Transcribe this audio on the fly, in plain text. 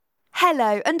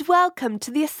Hello and welcome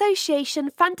to the Association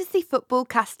Fantasy Football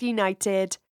Cast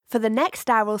United. For the next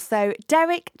hour or so,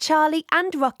 Derek, Charlie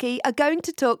and Rocky are going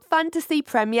to talk Fantasy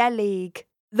Premier League.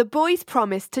 The boys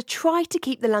promise to try to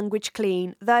keep the language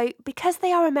clean, though because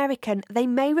they are American, they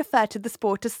may refer to the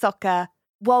sport as soccer.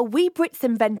 While we Brits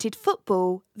invented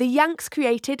football, the Yanks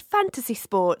created fantasy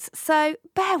sports, so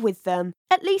bear with them.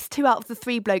 At least 2 out of the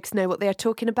 3 blokes know what they are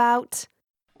talking about.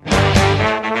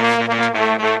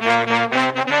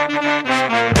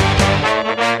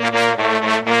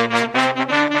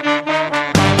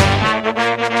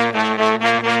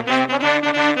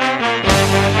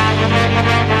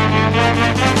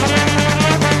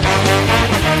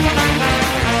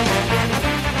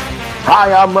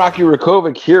 Hi, I'm Rocky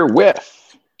Rakovic here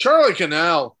with Charlie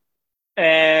Cannell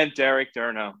and Derek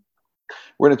Durno.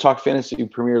 We're going to talk Fantasy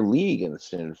Premier League in the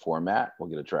standard format. We'll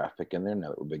get a draft pick in there now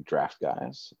that we're big draft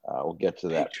guys. We'll get to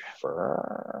that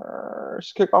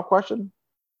first kickoff question.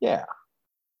 Yeah.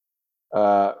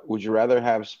 Would you rather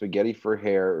have spaghetti for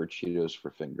hair or Cheetos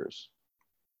for fingers?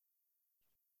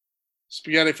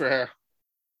 Spaghetti for hair.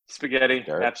 Spaghetti,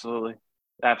 Derek?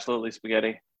 absolutely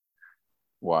spaghetti.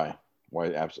 Why?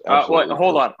 Why? Absolutely. Wait,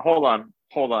 hold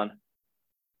on.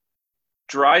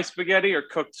 Dry spaghetti or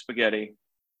cooked spaghetti?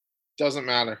 Doesn't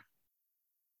matter.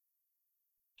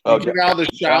 Oh, get out of the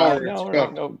shower.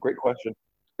 No. Great question.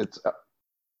 It's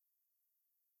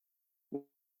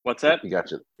What's that? You got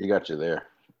you there.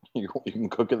 You can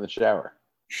cook in the shower.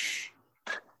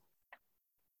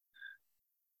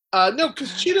 No,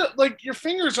 because Cheeto, like your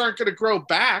fingers aren't going to grow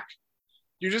back.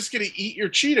 You're just going to eat your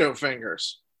Cheeto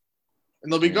fingers,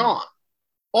 and they'll be gone.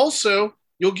 Also,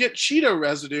 you'll get Cheeto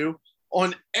residue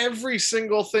on every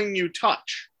single thing you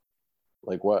touch.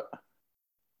 Like what?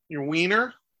 Your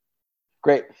wiener.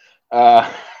 Great.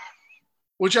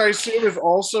 Which I assume is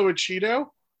also a Cheeto.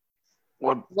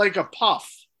 What? Like a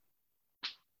puff.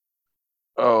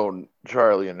 Oh,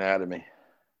 Charlie Anatomy.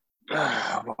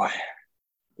 Oh, boy.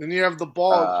 Then you have the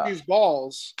ball, cheese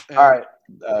balls. All right,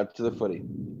 to the footy.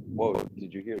 Whoa,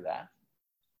 did you hear that?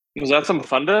 Was that some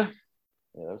thunder?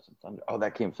 Yeah, that was some thunder. Oh,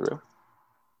 that came through?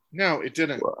 No, it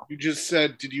didn't. Whoa. You just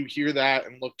said, did you hear that?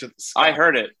 And looked at the sky. I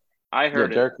heard it.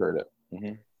 Derek heard it.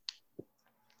 Mm-hmm.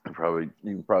 You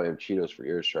can probably have Cheetos for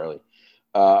ears, Charlie.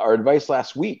 Our advice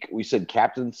last week, we said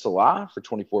Captain Salah for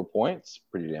 24 points.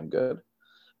 Pretty damn good.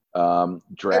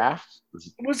 Draft.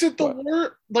 Was it the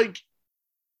worst? Like,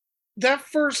 that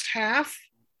first half,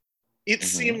 it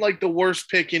seemed like the worst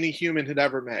pick any human had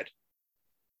ever made.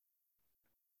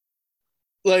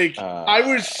 Like,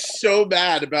 I was so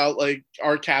bad about, like,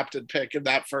 our captain pick in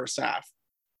that first half.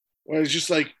 Where I was just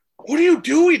like, what are you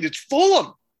doing? It's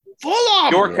Fulham.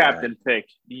 Your captain pick.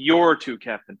 Your 2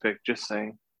 captain pick, just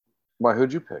saying. Why,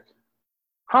 who'd you pick?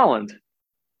 Holland.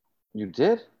 You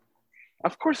did?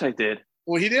 Of course I did.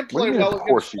 Well, he didn't play well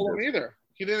against Fulham either.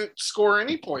 He didn't score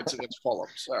any points against Fulham.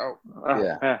 So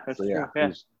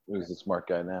Who's the smart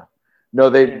guy now? No,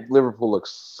 Liverpool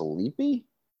looks sleepy.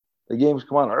 The game's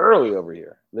come on early over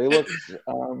here. They look.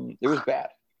 It was bad.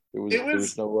 There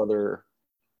was no other.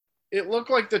 It looked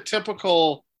like the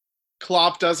typical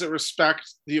Klopp doesn't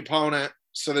respect the opponent,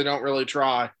 so they don't really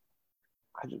try.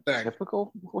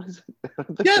 Typical? What is it?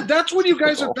 Yeah, that's when you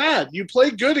guys are bad. You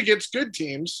play good against good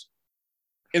teams,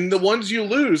 and the ones you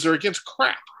lose are against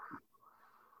crap.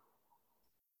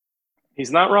 He's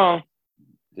not wrong.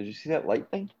 Did you see that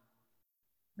lightning?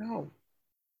 No.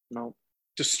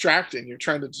 Distracting. You're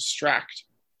trying to distract.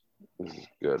 This is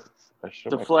good.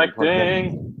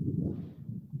 Deflecting.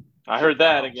 I heard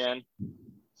that again.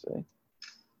 See?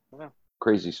 Yeah.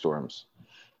 Crazy storms.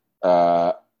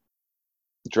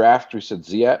 Draft, we said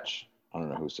Ziyech. I don't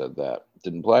know who said that.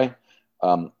 Didn't play.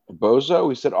 Bozo,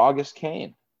 we said August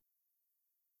Kane.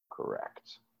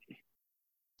 Correct.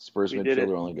 Spurs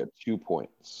midfielder only got 2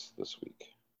 points this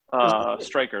week.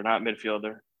 Striker, not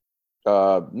midfielder.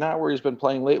 Not where he's been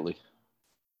playing lately.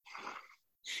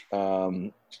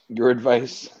 Your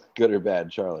advice, good or bad,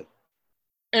 Charlie?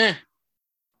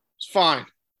 It's fine.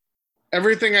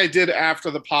 Everything I did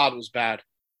after the pod was bad.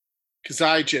 Because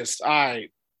I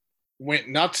went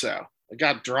nutso. I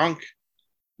got drunk,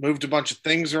 moved a bunch of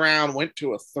things around, went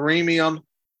to a threemium.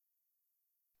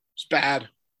 It's bad.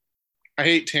 I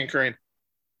hate tinkering.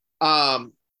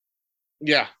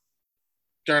 Yeah.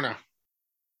 Durno.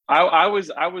 I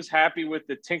was happy with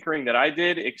the tinkering that I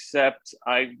did, except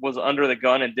I was under the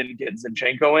gun and didn't get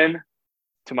Zinchenko in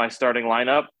to my starting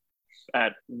lineup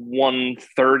at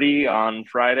 1:30 on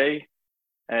Friday,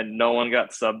 and no one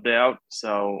got subbed out.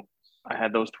 So I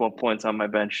had those 12 points on my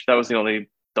bench. That was the only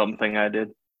dumb thing I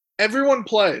did. Everyone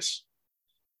plays.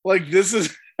 Like, this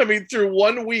is, I mean, through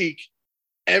 1 week,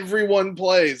 everyone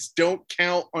plays. Don't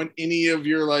count on any of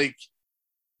your like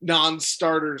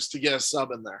non-starters to get a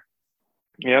sub in there.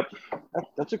 Yep.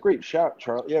 That's a great shout,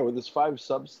 Charlie. Yeah, with this 5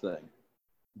 subs thing,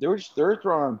 they're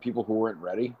throwing on people who weren't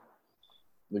ready.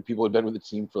 Like people had been with the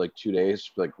team for like 2 days.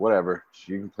 Like whatever,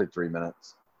 you can play 3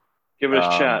 minutes. Give it a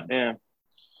shot. Yeah.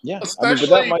 Yeah,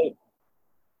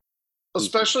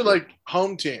 Especially like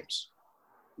home teams.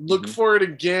 Look for it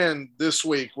again this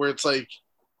week, where it's like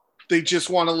they just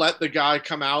want to let the guy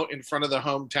come out in front of the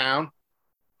hometown,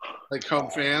 like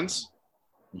home fans.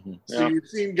 Mm-hmm. So you've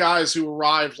seen guys who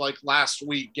arrived like last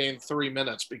week gain 3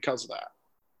 minutes because of that.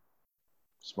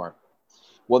 Smart.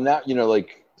 Well, now,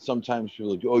 like sometimes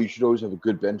people are like, oh, you should always have a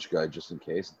good bench guy just in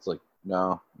case. It's like,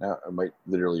 no, it might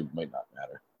not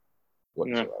matter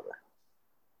whatsoever.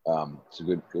 It's a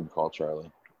good call,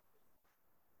 Charlie.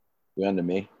 We on to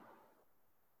me?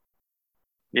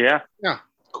 Yeah. Yeah.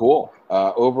 Cool.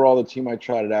 Overall, the team I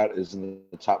trotted out is in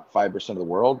the top 5% of the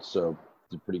world, so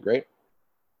it's pretty great.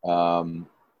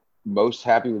 Most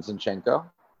happy with Zinchenko.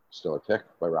 Still a pick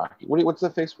by Rocky. What's the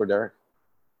face for, Derek?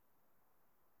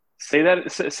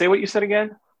 Say what you said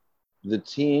again. The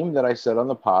team that I said on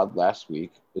the pod last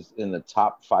week is in the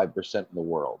top 5% in the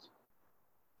world.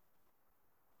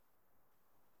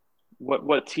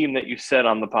 What team that you said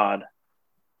on the pod?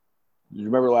 You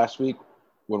remember last week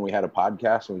when we had a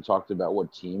podcast and we talked about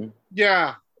what team?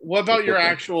 Yeah. What about your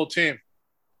actual team?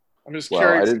 I'm just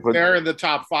curious if they're in the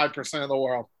top 5% of the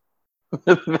world.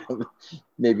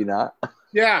 Maybe not.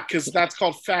 Yeah, because that's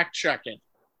called fact checking.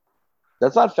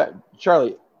 That's not fact,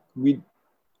 Charlie.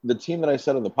 The team that I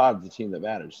said on the pod is the team that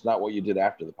matters. It's not what you did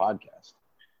after the podcast.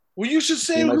 Well, you should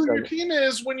say who your team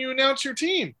is when you announce your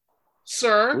team,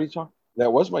 sir. What are you talking?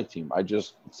 That was my team. I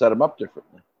just set them up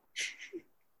differently.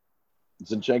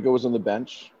 Zinchenko was on the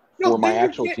bench for my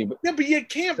actual team. Yeah, but you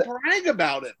can't brag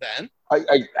about it then.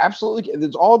 I absolutely can't.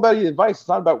 It's all about the advice. It's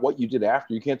not about what you did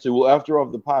after. You can't say, well, after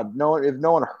off the pod. No, if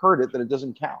no one heard it, then it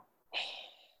doesn't count.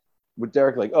 With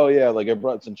Derek, like, oh, yeah, like I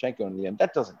brought Zinchenko in the end.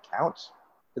 That doesn't count.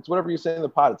 It's whatever you say in the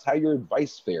pod. It's how your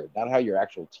advice fared, not how your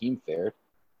actual team fared.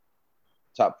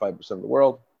 Top 5% of the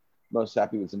world. Most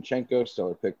happy with Zinchenko.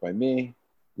 Stellar pick by me.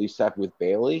 Least happy with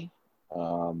Bailey.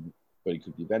 But he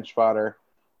could be bench fodder.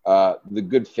 The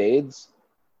good fades.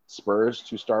 Spurs,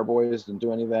 2 star boys, didn't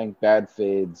do anything. Bad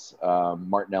fades.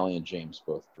 Martinelli and James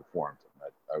both performed.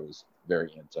 I was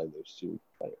very anti those 2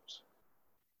 players.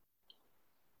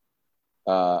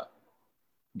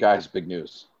 Guys, big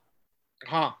news.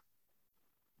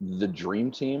 The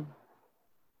Dream Team.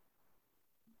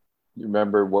 You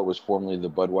remember what was formerly the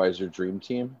Budweiser Dream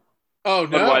Team? Oh,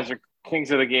 no. Budweiser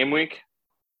Kings of the Game Week.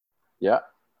 Yeah.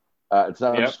 It's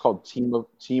now just called Team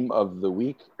of the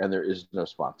Week, and there is no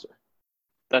sponsor.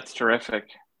 That's terrific.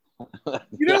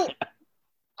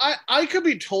 I could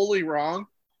be totally wrong,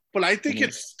 but I think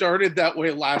it started that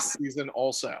way last season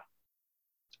also.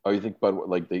 Oh, you think they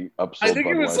upsold I think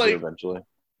Budweiser it was like, eventually?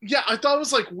 Yeah, I thought it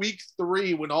was like week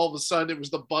 3 when all of a sudden it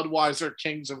was the Budweiser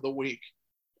Kings of the Week.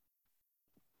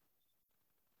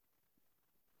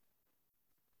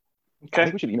 Okay. I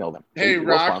think we should email them. Hey,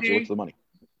 Rocky, sponsor, what's the money?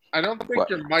 I don't think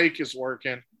your mic is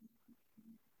working.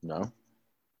 No.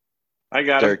 I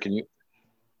got Derek, it. can you?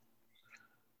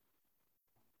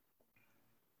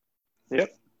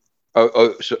 Yep.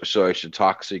 So I should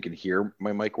talk so you can hear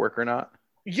my mic work or not?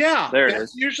 Yeah,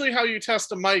 that's usually how you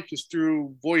test a mic is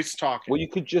through voice talking. Well, you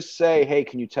could just say, hey,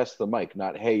 can you test the mic?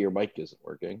 Not, hey, your mic isn't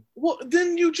working. Well,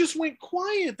 then you just went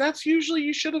quiet. That's usually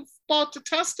you should have thought to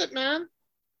test it, man.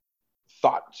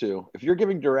 Thought to. If you're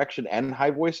giving direction and high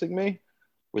voicing me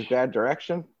with bad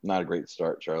direction, not a great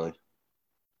start, Charlie.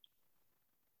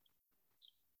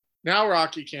 Now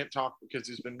Rocky can't talk because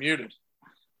he's been muted.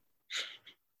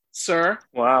 Sir.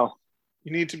 Wow.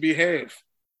 You need to behave.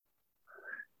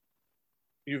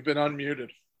 You've been unmuted.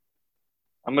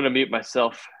 I'm going to mute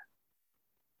myself.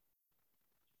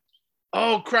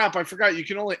 Oh, crap. I forgot. You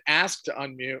can only ask to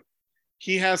unmute.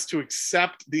 He has to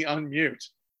accept the unmute.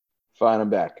 Fine,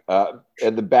 I'm back.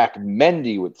 At the back,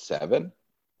 Mendy with 7.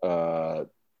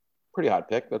 Pretty hot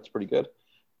pick. That's pretty good.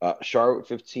 Char with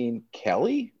 15.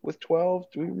 Kelly with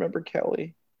 12. Do we remember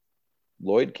Kelly?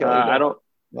 Lloyd Kelly? I don't.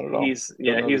 Not at all. He's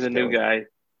a new guy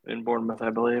in Bournemouth, I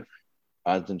believe.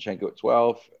 Zinchenko at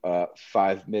 12.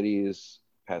 5 middies.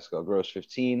 Pascal Gross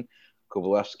 15.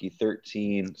 Kovalevsky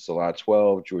 13. Salah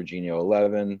 12. Jorginho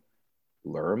 11.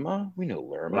 Lerma? We know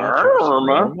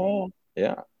Lerma.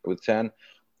 Yeah, with 10.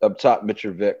 Up top,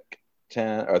 Mitrovic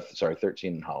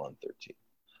 13, and Holland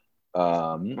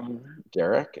 13.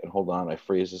 Derek, and hold on, I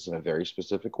phrased this in a very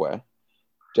specific way.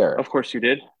 Derek. Of course you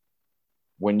did.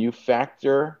 When you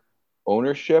factor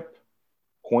ownership,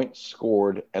 points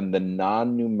scored, and the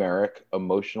non-numeric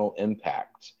emotional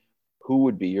impact, who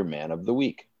would be your man of the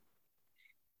week?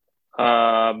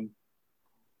 Mitrovic.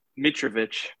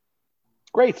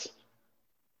 Great.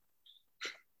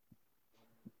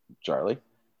 Charlie?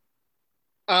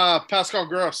 Pascal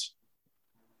Gross.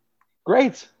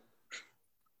 Great.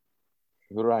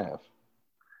 Who do I have?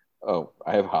 Oh,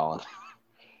 I have Haaland.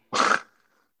 It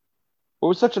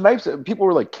was such a nice. People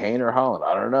were like Kane or Haaland.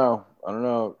 I don't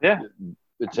know. Yeah.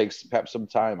 It takes perhaps some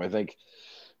time. I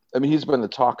mean, he's been the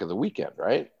talk of the weekend,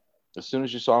 right? As soon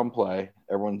as you saw him play,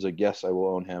 everyone's like, yes, I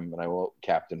will own him and I will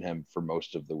captain him for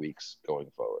most of the weeks going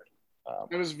forward.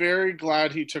 I was very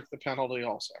glad he took the penalty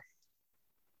also.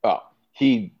 Oh,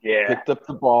 he picked up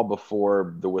the ball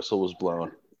before the whistle was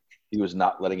blown. He was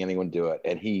not letting anyone do it,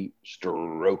 and he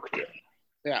stroked it.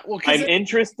 Yeah, well, I'm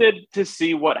interested to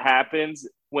see what happens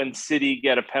when City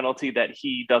get a penalty that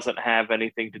he doesn't have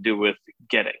anything to do with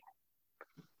getting.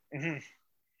 Mm-hmm.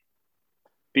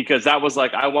 Because that was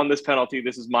like, I won this penalty.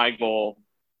 This is my goal.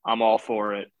 I'm all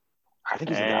for it. I think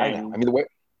he's a guy now. I mean,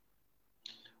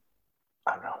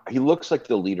 I don't know. He looks like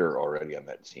the leader already on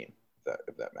that team,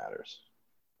 if that matters.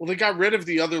 Well, they got rid of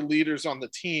the other leaders on the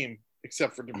team,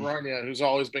 except for De Bruyne, who's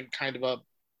always been kind of a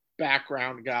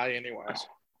background guy anyways.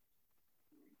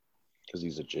 Because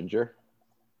he's a ginger?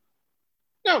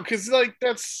 No, because, like,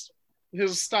 that's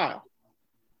his style.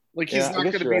 Like, he's not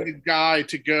going to be the guy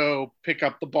to go pick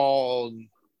up the ball and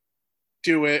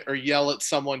do it or yell at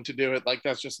someone to do it. Like,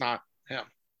 that's just not him.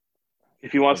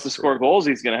 If he wants to score goals,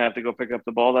 he's going to have to go pick up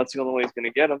the ball. That's the only way he's going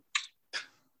to get them.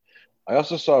 I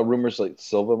also saw rumors like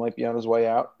Silva might be on his way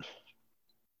out.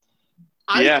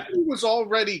 I think he was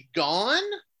already gone,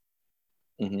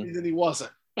 and then he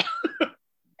wasn't.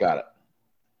 Got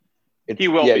it. He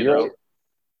will be, right.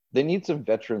 They need some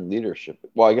veteran leadership.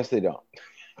 Well, I guess they don't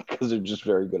because they're just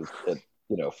very good at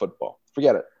football.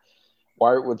 Forget it.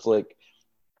 Wirewood's like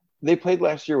they played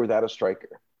last year without a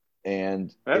striker,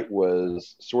 and it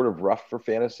was sort of rough for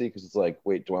fantasy because it's like,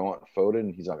 wait, do I want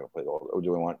Foden? He's not going to play the whole. Or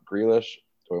do I want Grealish?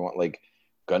 Do I want like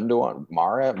Gundogan?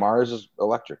 Mara's is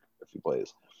electric if he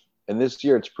plays. And this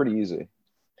year it's pretty easy.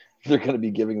 They're going to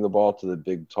be giving the ball to the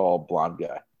big, tall, blonde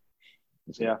guy.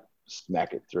 He's gonna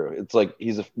smack it through. It's like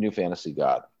he's a new fantasy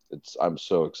god. I'm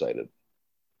so excited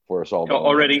for us all.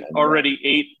 Already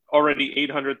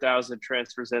 800,000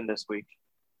 transfers in this week.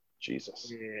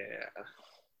 Jesus. Yeah.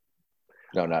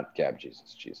 No, not Gab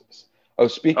Jesus. Jesus. Oh,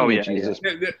 speaking of Jesus,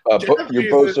 your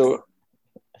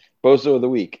Bozo of the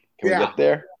week. Can we get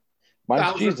there?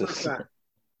 Mine's 1,000%. Jesus.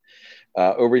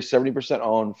 Over 70%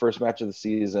 owned, first match of the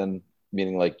season,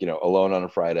 meaning alone on a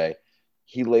Friday.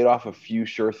 He laid off a few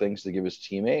sure things to give his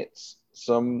teammates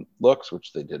some looks,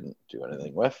 which they didn't do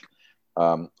anything with.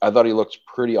 I thought he looked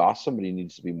pretty awesome, but he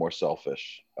needs to be more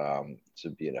selfish to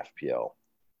be an FPL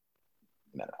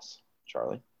menace.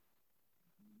 Charlie?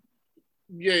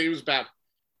 Yeah, he was bad.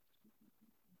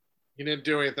 He didn't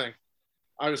do anything.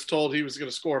 I was told he was going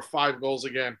to score 5 goals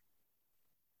a game.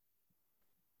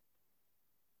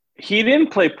 He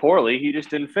didn't play poorly. He just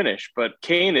didn't finish. But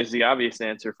Kane is the obvious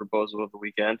answer for Bozo of the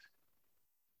weekend.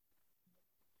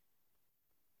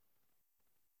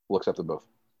 We'll accept them both.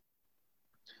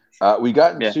 We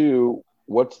got into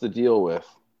what's the deal with,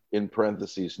 in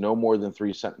parentheses, no more than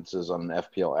 3 sentences on an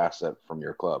FPL asset from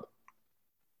your club.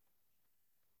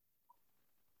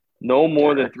 No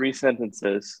more than 3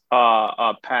 sentences.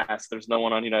 Pass. There's no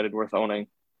one on United worth owning.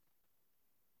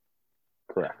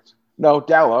 Correct. No,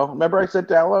 Dallo. Remember I said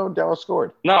Dallo? Dallo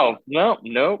scored. No. Yeah,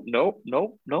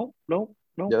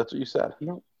 that's what you said.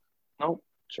 No.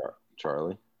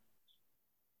 Charlie.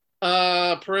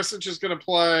 Perisic is going to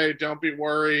play. Don't be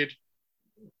worried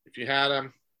if you had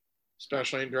him,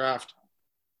 especially in draft.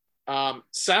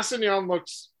 Sassignon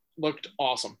looked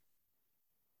awesome.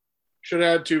 Should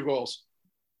have had 2 goals.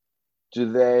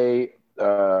 Do they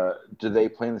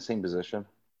play in the same position?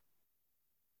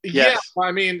 Yes. Yeah,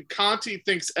 I mean, Conte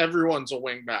thinks everyone's a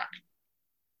wing back.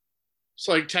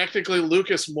 So, technically,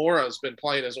 Lucas Moura's been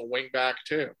playing as a wing back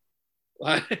too.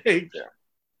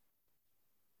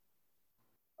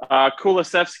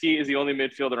 Kulusevski is the only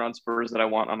midfielder on Spurs that I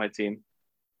want on my team.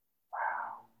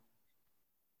 Wow.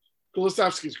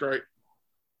 Kulusevski's great.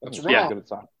 That's wrong. Yeah.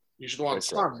 You should want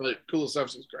Son, but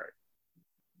Kulusevski's great.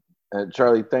 And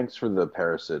Charlie, thanks for the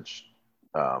Perisic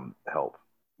help.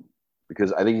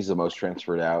 Because I think he's the most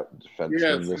transferred out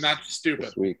defenseman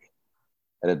this week.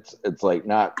 And it's like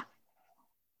not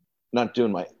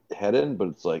doing my head in, but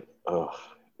it's like,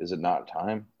 is it not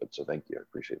time? But so thank you. I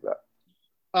appreciate that.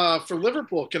 For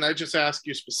Liverpool, can I just ask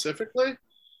you specifically?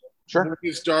 Sure.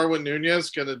 Is Darwin Nunez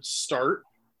going to start?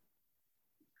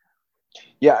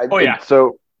 Yeah.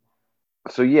 So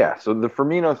So the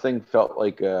Firmino thing felt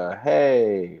like,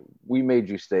 hey, we made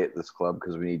you stay at this club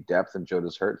because we need depth and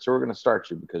Jota's hurt, so we're going to start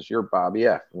you because you're Bobby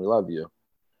F. and we love you.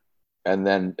 And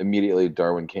then immediately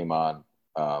Darwin came on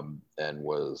and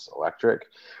was electric. I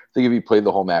think if he played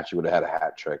the whole match, he would have had a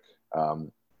hat trick.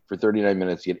 For 39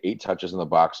 minutes, he had 8 touches in the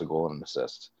box, a goal, and an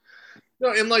assist.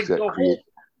 No, and like the whole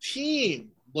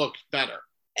team looked better.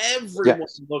 Everyone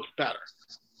looked better.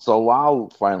 Salah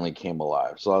finally came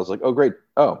alive. So I was like, oh, great.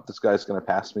 Oh, this guy's going to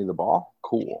pass me the ball?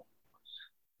 Cool.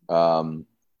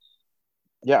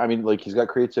 Yeah, I mean, like, he's got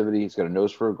creativity. He's got a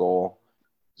nose for a goal.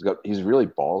 He's really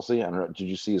ballsy. I don't know. Did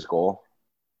you see his goal?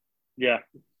 Yeah.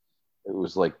 It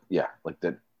was like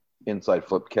that inside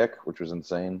flip kick, which was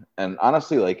insane. And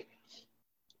honestly, like,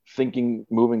 thinking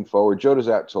moving forward, Jota's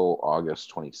out till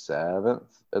August 27th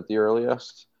at the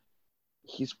earliest.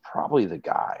 He's probably the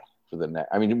guy for the next.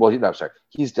 I mean, well, no, sorry.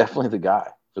 He's definitely the guy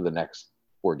for the next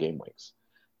 4 game weeks.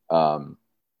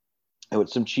 And with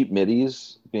some cheap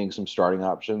middies being some starting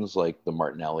options like the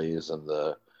Martinellis and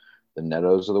the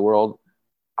Netos of the world,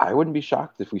 I wouldn't be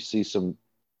shocked if we see some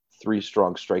 3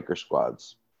 strong striker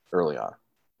squads early on.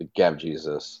 Like Gav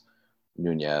Jesus,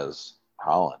 Nunez,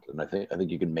 Holland. And I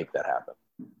think you can make that happen.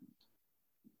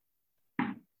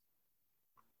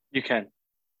 You can.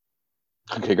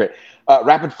 Okay, great.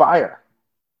 Rapid fire.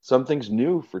 Something's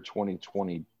new for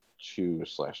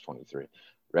 2022/23.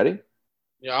 Ready?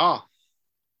 Yeah.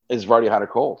 Is Vardy hot or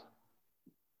cold?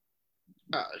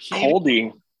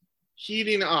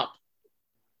 Heating up.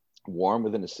 Warm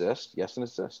with an assist. Yes, an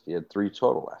assist. He had 3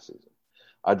 total last season.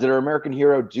 Did our American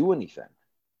hero do anything?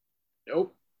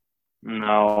 Nope.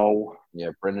 No.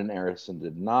 Yeah, Brendan Harrison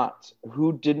did not.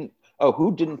 Who didn't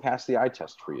pass the eye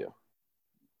test for you?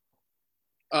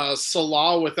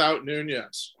 Salah without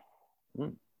Nunez.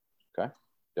 Okay.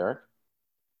 Derek?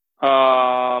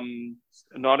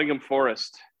 Nottingham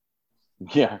Forest.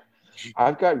 Yeah.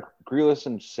 I've got Grealish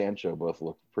and Sancho both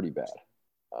look pretty bad.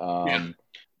 Oh,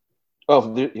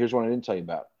 here's one I didn't tell you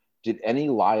about. Did any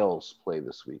Lyles play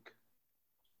this week?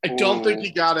 I don't think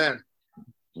he got in.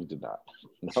 He did not.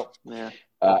 No. Yeah.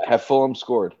 Have Fulham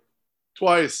scored?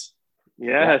 Twice.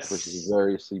 Yes. Which is a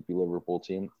very sleepy Liverpool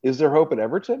team. Is there hope at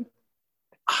Everton?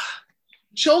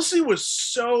 Chelsea was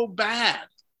so bad,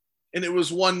 and it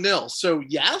was 1-0. So,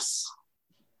 yes?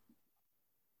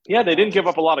 Yeah, they didn't give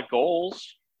up a lot of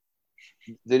goals.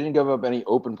 They didn't give up any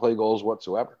open play goals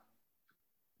whatsoever.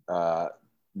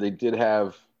 They did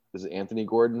have, is it Anthony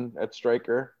Gordon at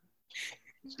striker?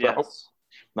 Yes.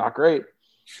 Not great.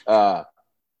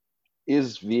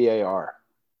 Is VAR?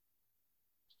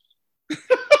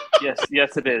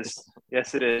 Yes, it is.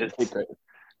 Yes, it is. Okay,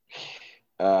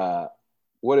 great.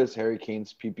 What is Harry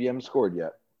Kane's PPM scored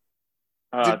yet?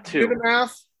 2. Do the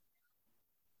math?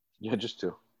 Yeah, just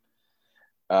 2.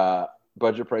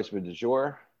 Budget price mid de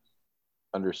jour,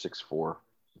 under 6.4.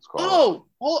 Oh,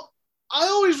 well, I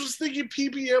always was thinking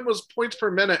PPM was points per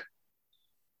minute.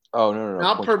 Oh, no.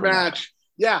 Not per match.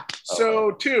 Yeah,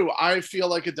 so 2. I feel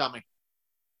like a dummy.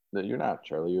 No, you're not,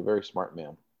 Charlie. You're a very smart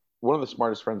man. One of the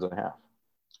smartest friends I have.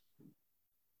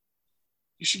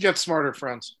 You should get smarter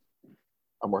friends.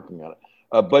 I'm working on it.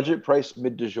 Budget price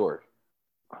mid de jour.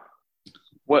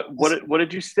 What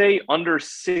did you say? Under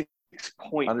 6.4?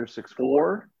 Under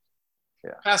 6.4.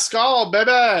 Yeah. Pascal,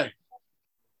 baby.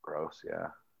 Gross.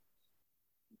 Yeah.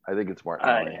 I think it's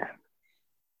Martinelli.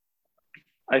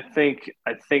 I think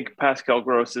Pascal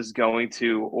Gross is going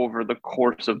to, over the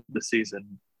course of the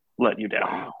season, let you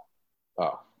down.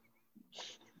 Oh.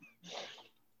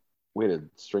 Way to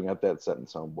string out that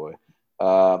sentence, homeboy.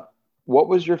 What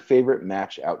was your favorite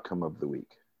match outcome of the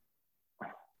week?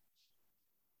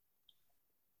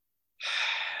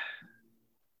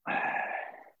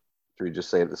 Should we just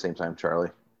say it at the same time,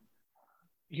 Charlie?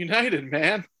 United,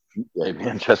 man. Yeah,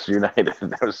 Manchester United.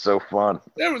 That was so fun.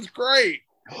 That was great.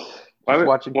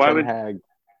 Watching Ten Hag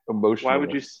emotional. Why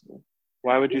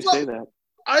would you say that?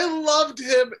 I loved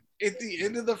him at the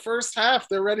end of the first half.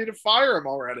 They're ready to fire him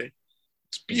already.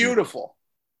 It's beautiful.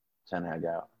 Ten Hag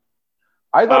out.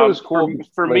 I thought it was cool.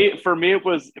 For me,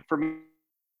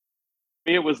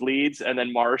 it was Leeds, and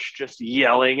then Marsh just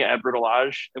yelling at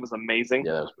Brutalage. It was amazing.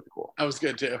 Yeah, that was pretty cool. That was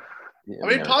good too. Yeah, I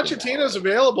mean, Pochettino's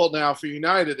available now for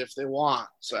United if they want.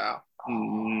 So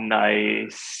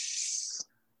nice.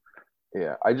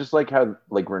 Yeah, I just like how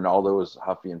Ronaldo was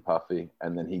huffy and puffy,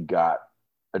 and then he got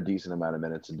a decent amount of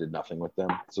minutes and did nothing with them.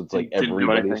 So it's like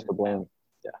everybody's to blame.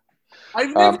 Yeah,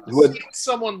 I've never seen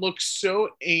someone look so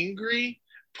angry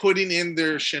putting in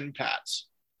their shin pads.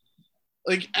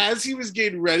 Like, as he was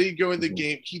getting ready to go in the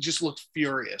game, he just looked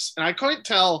furious. And I couldn't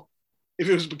tell if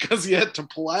it was because he had to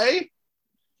play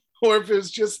or if it's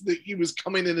just that he was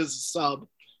coming in as a sub,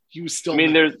 he was still. I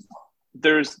mean,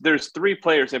 there's three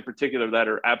players in particular that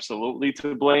are absolutely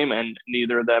to blame, and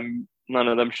none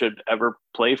of them should ever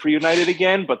play for United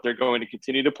again. But they're going to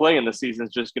continue to play, and the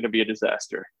season's just going to be a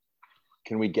disaster.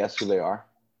 Can we guess who they are?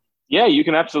 Yeah, you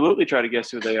can absolutely try to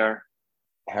guess who they are.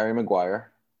 Harry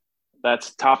Maguire,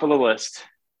 That's top of the list.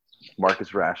 Marcus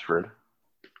Rashford.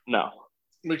 No.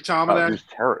 McTominay. Who's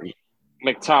Terry?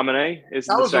 McTominay is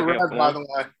That the was a second red, one. by the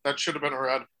way. That should have been a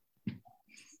red.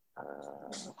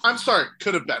 I'm sorry.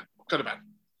 Could have been. Could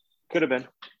have been.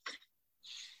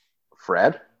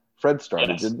 Fred? Fred started,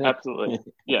 Yes, didn't he? absolutely.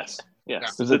 Yes.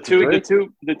 Yes. Was The it two Drake?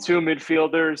 the two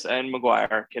midfielders and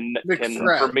Maguire can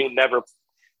McFred. for me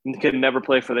never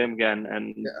play for them again,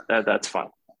 and that's fine.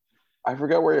 I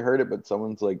forgot where I heard it, but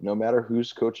someone's like, no matter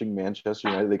who's coaching Manchester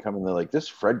United, they come in, they're like, this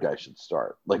Fred guy should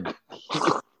start. Like,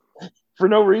 for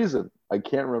no reason. I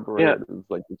can't remember where it is.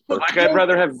 Like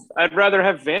I'd rather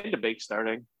have Van de Beek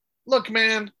starting. Look,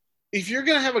 man, if you're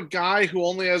going to have a guy who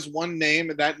only has one name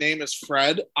and that name is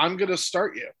Fred, I'm going to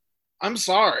start you. I'm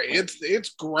sorry. It's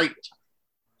great.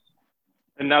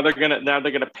 And now they're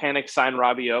gonna panic sign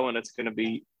Rabiot, and it's gonna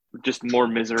be just more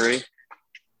misery.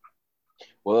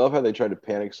 Well, I love how they tried to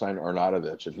panic sign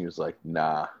Arnautovic, and he was like,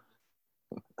 nah.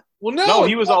 Well, No,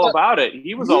 he was all about it.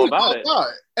 He was all about it.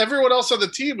 Everyone else on the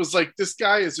team was like, this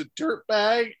guy is a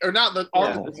dirtbag. Or not. This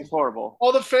is horrible.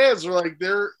 All the fans were like,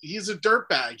 he's a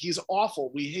dirtbag. He's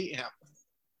awful. We hate him.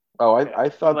 Oh, I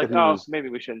thought Like, that he was. maybe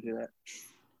we shouldn't do that.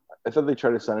 I thought they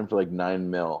tried to sign him for like $9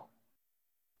 million,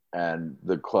 and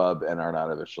the club and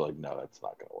Arnautovic were like, no, that's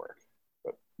not going to work.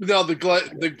 But No, the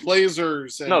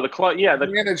Glazers and No, the club. Yeah, the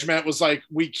management was like,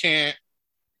 we can't.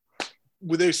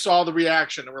 When they saw the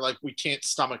reaction and were like, we can't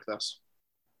stomach this.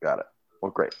 got it.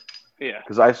 Well, great. yeah.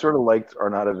 Because I sort of liked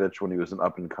Arnautovic when he was an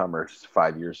up-and-comer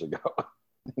 5 years ago.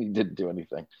 He didn't do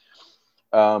anything.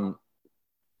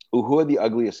 Who had the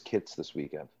ugliest kits this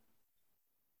weekend?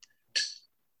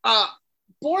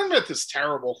 Bournemouth is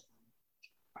terrible.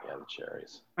 Yeah, the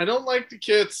Cherries. I don't like the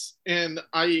kits, and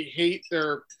I hate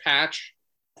their patch.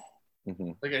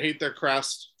 Mm-hmm. Like, I hate their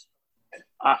crest.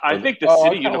 I think the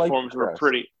city uniforms were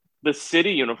pretty. The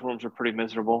city uniforms were pretty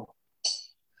miserable.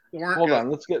 They weren't Hold good.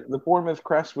 on, let's get the Bournemouth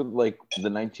crest with like the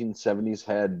 1970s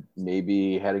had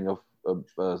maybe heading a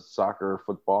soccer or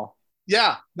football.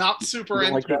 Yeah, not You super don't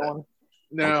into like that it. one?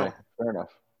 No. Okay,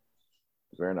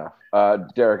 fair enough.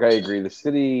 Derek, I agree. The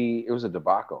city, it was a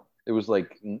debacle. It was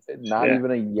like not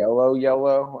even a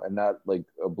yellow, and not like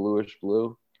a bluish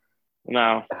blue.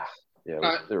 No.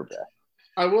 Yeah, they were bad.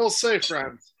 I will say,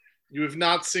 friends, you have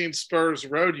not seen Spurs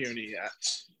Road Uni yet.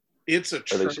 It's Are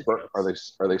they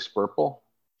Spurple?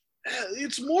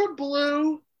 It's more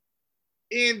blue,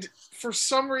 and for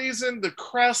some reason, the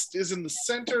crest is in the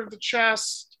center of the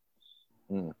chest,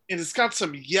 and it's got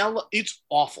some yellow. It's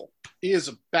awful. It is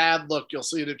a bad look. You'll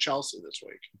see it at Chelsea this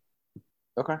week.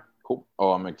 Okay, cool.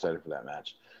 Oh, I'm excited for that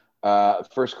match.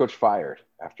 First coach fired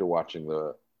after watching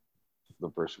the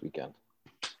first weekend.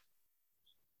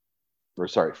 Or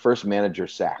sorry, first manager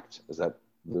sacked. Is that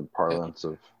the parlance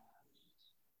of?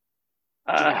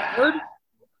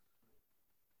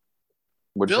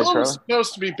 Villa was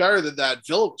supposed to be better than that.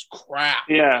 Villa was crap.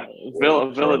 Yeah,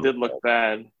 Villa did look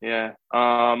bad. Yeah.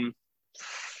 I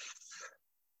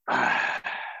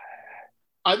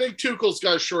think Tuchel's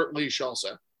got a short leash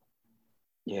also.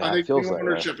 Yeah, I think the feels that way.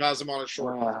 ownership has him on a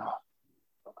short leash.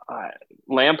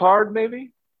 Lampard,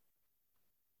 maybe?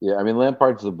 Yeah, I mean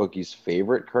Lampard's the bookie's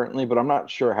favorite currently, but I'm not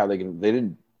sure how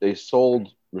they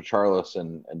sold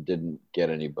Richarlison and didn't get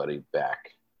anybody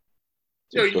back.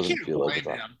 So it you doesn't can't feel blame like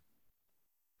that. him.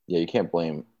 Yeah, you can't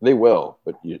blame. They will,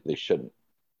 but they shouldn't.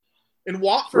 And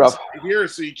Watford's here,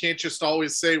 so you can't just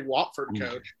always say Watford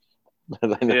coach. I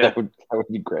know that would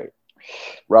be great.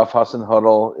 Ralph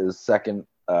Hasenhuttl is second,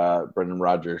 Brendan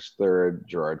Rodgers third,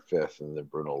 Gerrard fifth, and then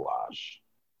Bruno Lage.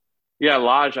 Yeah,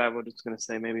 Lage, I was going to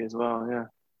say maybe as well. Yeah.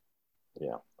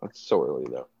 Yeah, it's so early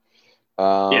though.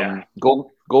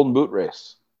 Golden Boot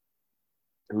race.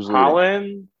 Who's leading?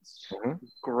 Holland,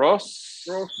 Gross.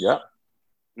 Yeah.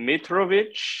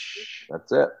 Mitrovic.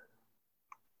 That's it.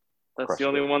 That's Crushed the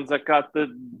only it. ones that got the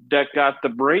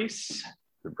brace.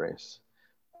 The brace.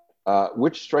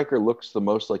 Which striker looks the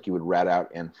most like you would rat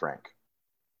out Anne Frank?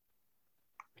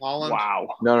 Holland. Wow.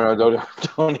 No,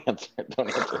 don't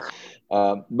answer.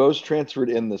 Most transferred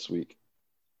in this week.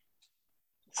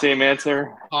 Same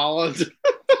answer. Holland.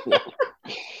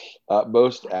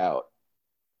 Most out.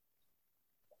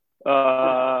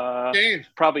 Kane.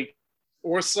 Probably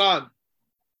Or Son.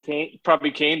 Kane.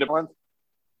 Probably Kane to one.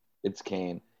 It's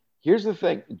Kane. Here's the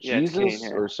thing. Yeah, it's Jesus,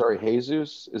 Kane, yeah. or sorry,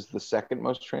 Jesus is the second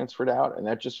most transferred out, and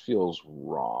that just feels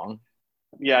wrong.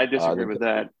 Yeah, I disagree with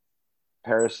that.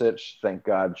 Perisic, thank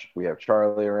God we have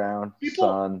Charlie around.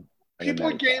 Son. People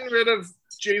are getting rid of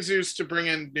Jesus to bring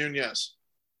in Nunez.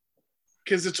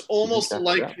 Because it's almost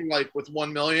like with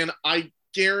 1 million, I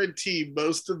guarantee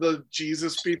most of the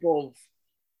Jesus people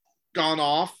gone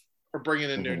off are bringing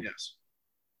in Nunez.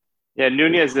 Yeah,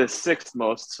 Nunez is sixth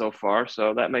most so far,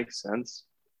 so that makes sense.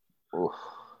 Oof.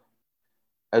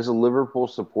 As a Liverpool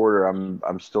supporter,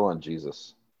 I'm still on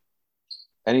Jesus,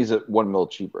 and he's at 1 mil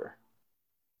cheaper.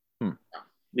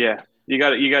 Yeah, you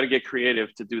got to get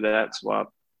creative to do that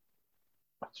swap.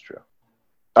 That's true.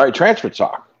 All right, transfer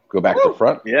talk. Go back to the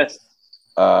front. Yes.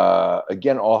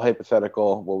 Again, all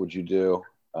hypothetical. What would you do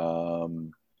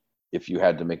if you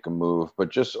had to make a move? But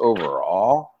just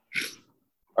overall,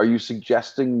 are you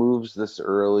suggesting moves this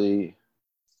early?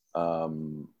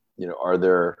 Are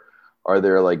there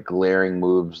like glaring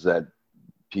moves that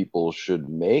people should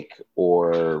make,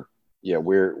 or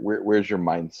where's your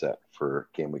mindset for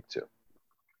game week 2?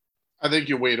 I think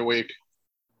you wait a week.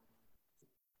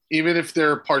 Even if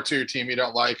there are parts of your team you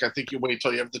don't like, I think you wait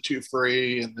till you have the 2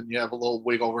 free and then you have a little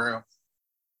wiggle room.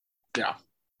 Yeah.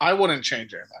 I wouldn't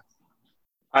change anything.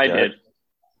 I did.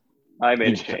 I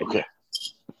made a change. Okay.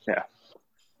 Yeah.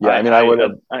 Yeah, I would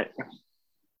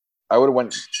have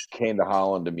went Kane to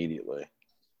Holland immediately.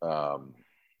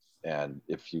 And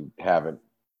if you haven't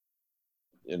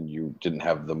and you didn't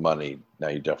have the money, now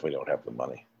you definitely don't have the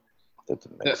money. That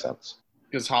didn't make sense.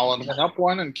 Because Holland went up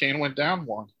 1 and Kane went down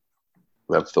 1.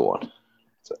 That's the one.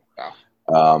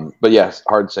 But yes,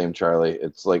 hard same, Charlie.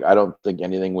 It's like I don't think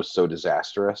anything was so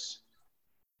disastrous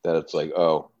that it's like,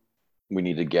 oh, we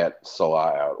need to get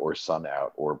Salah out or Son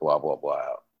out or blah blah blah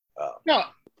out. No,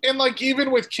 and like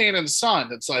even with Kane and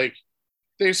Son, it's like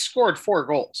they scored 4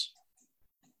 goals.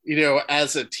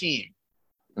 As a team,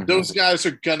 those guys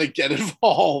are gonna get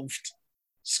involved.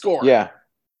 Score. Yeah.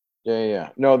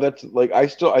 No, that's like I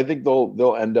think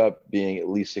they'll end up being at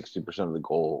least 60% of the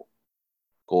goal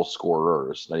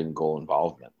scorers, not even goal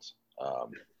involvement.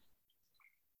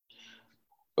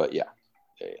 But yeah.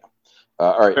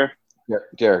 All right, sure.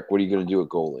 Derek, what are you going to do at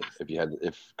goalie?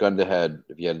 If gun to head,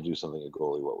 if you had to do something at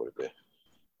goalie, what would it be?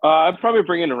 I'd probably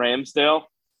bring in Ramsdale.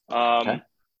 Okay.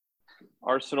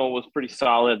 Arsenal was pretty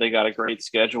solid. They got a great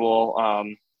schedule.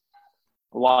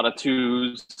 A lot of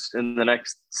 2s in the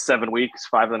next 7 weeks.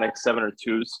 5 of the next 7 are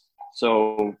 2s.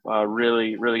 So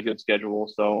really, really good schedule.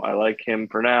 So I like him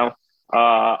for now.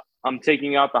 I'm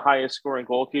taking out the highest scoring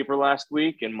goalkeeper last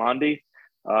week in Mondi.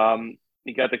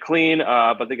 He got the clean,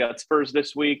 but they got Spurs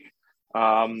this week.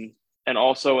 And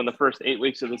also in the first 8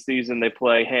 weeks of the season, they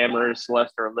play Hammers,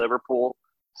 Leicester, and Liverpool.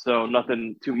 So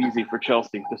nothing too easy for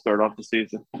Chelsea to start off the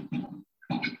season.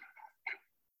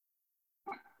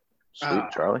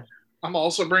 Sweet, Charlie. I'm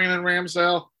also bringing in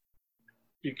Ramsdale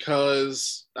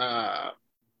because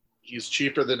he's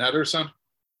cheaper than Ederson.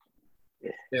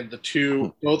 And the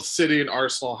two, both City and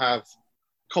Arsenal, have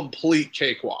complete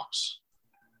cakewalks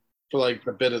for like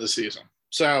the bit of the season.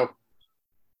 So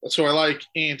that's who I like.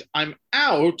 And I'm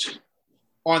out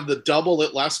on the double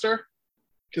at Leicester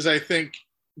because I think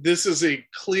this is a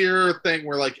clear thing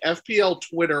where like FPL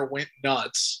Twitter went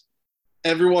nuts.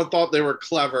 Everyone thought they were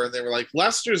clever. And they were like,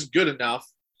 Leicester's good enough.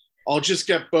 I'll just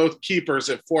get both keepers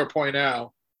at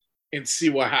 4.0 and see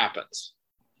what happens.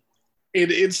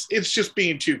 It's just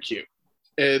being too cute.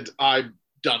 And I'm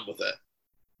done with it.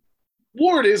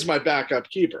 Ward is my backup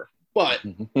keeper, but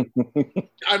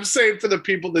I'm saying for the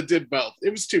people that did both,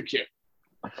 it was too cute.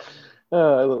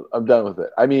 I'm done with it.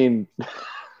 I mean,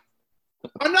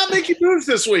 I'm not making moves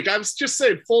this week. I'm just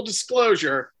saying, full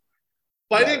disclosure.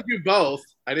 If I didn't do both,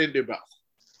 I didn't do both.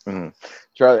 Mm-hmm.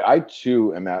 Charlie, I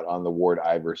too am out on the Ward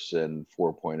Iverson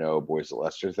 4.0 boys at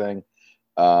Leicester thing.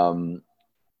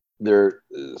 They're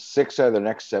 6 out of their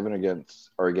next 7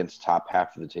 are against top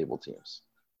half of the table teams,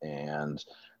 and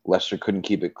Leicester couldn't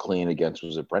keep it clean against,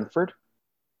 was it Brentford?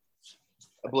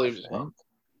 I believe so.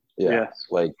 Yeah,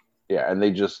 and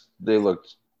they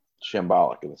looked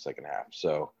shambolic in the second half.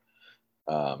 So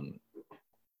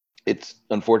it's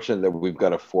unfortunate that we've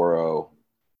got a 4.0,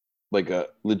 like a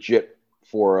legit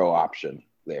 4.0 option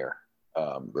there.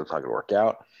 That's not going to work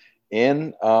out.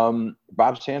 And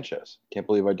Bob Sanchez, can't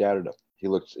believe I doubted him. He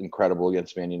looked incredible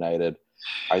against Man United.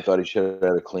 I thought he should have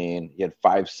had a clean. He had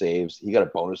 5 saves. He got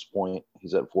a bonus point.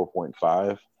 He's at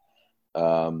 4.5.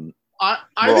 I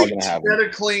think it's better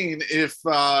clean if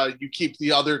you keep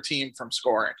the other team from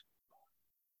scoring.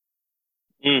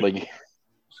 Like,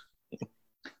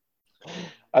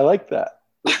 I like that.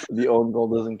 The own goal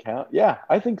doesn't count. Yeah,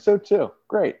 I think so too.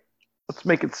 Great. Let's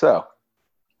make it so.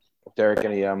 Derek,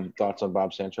 any thoughts on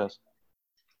Bob Sanchez?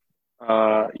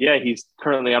 Yeah, he's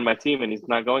currently on my team and he's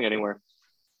not going anywhere.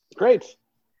 Great. Did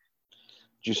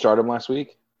you start him last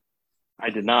week? I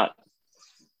did not.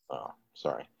 Oh,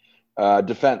 sorry.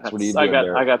 Defense. What are you doing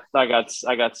there?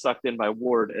 I got sucked in by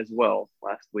Ward as well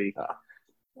last week.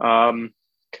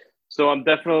 So I'm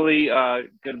definitely going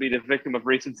to be the victim of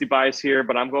recency bias here,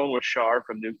 but I'm going with Schär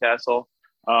from Newcastle.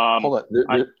 Hold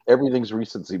on. Everything's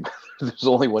recency. There's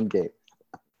only one game.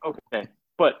 Okay,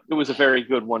 but it was a very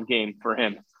good one game for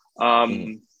him.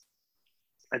 I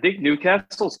think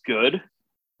Newcastle's good.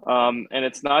 And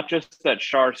it's not just that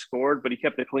Schär scored, but he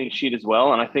kept a clean sheet as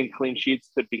well. And I think clean sheets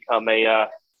could become a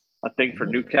thing for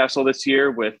Newcastle this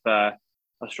year with a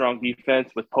strong defense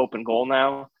with Pope in goal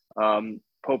now.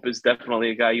 Pope is definitely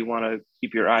a guy you want to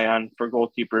keep your eye on for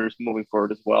goalkeepers moving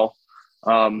forward as well.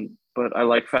 But I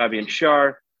like Fabian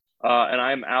Schär. And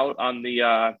I'm out on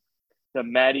the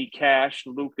Matty Cash,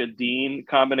 Luca Dean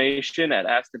combination at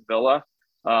Aston Villa.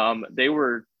 They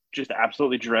were just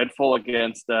absolutely dreadful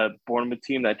against the Bournemouth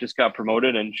team that just got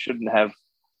promoted and shouldn't have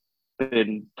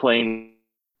been playing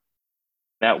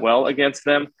that well against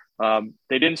them.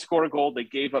 They didn't score a goal. They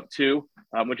gave up 2,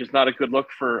 which is not a good look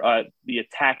for the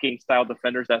attacking style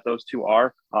defenders that those two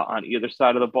are on either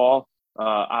side of the ball.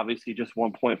 Obviously, just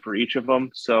 1 point for each of them.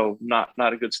 So not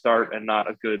a good start and not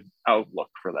a good outlook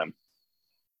for them.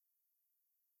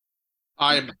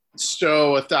 I'm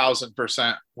so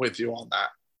 1,000% with you on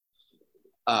that.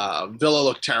 Villa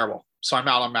looked terrible, so I'm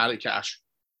out on Matty Cash.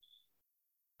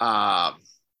 Yeah.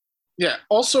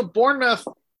 Also, Bournemouth.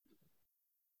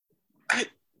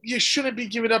 You shouldn't be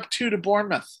giving up 2 to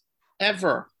Bournemouth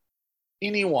ever.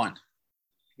 Anyone?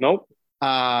 Nope.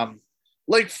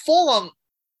 Like Fulham,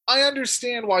 I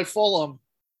understand why Fulham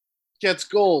gets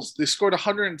goals. They scored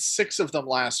 106 of them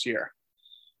last year.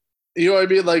 You know what I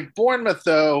mean? Like Bournemouth,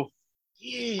 though,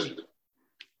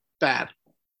 bad.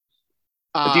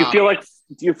 Do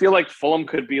you feel like Fulham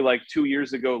could be like 2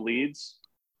 years ago Leeds?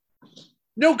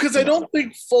 No, because I don't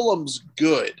think Fulham's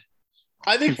good.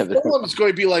 I think Fulham's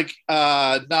going to be like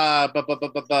crap.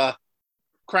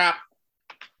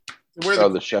 Where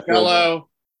the Sheffield. Yellow.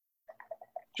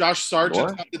 Josh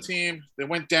Sargent's on the team. They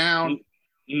went down.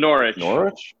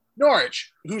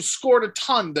 Norwich, who scored a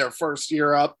ton their first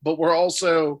year up, but were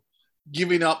also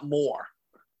giving up more.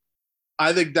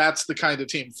 I think that's the kind of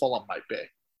team Fulham might be.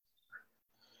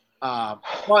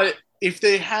 But if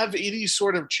they have any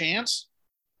sort of chance,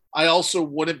 I also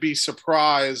wouldn't be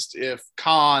surprised if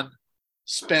Khan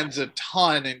spends a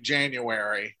ton in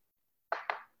January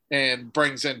and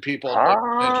brings in people.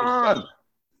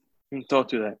 Don't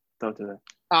do that.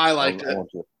 I liked it.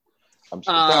 I'm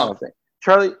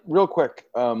Charlie, real quick.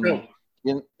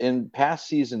 In past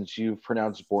seasons, you've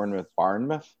pronounced Bournemouth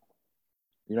Barnmouth.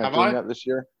 You're not doing that this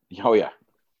year? Oh, yeah.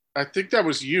 I think that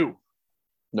was you.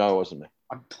 No, it wasn't me.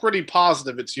 I'm pretty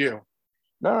positive it's you.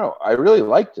 No, I really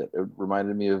liked it. It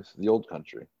reminded me of the old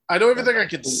country. I don't even think I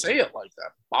can say it like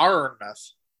that.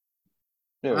 Barnmouth.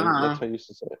 Yeah, that's how I used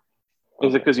to say it.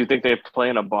 Is it because you think they play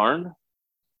in a barn?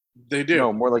 They do.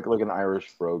 No, more like an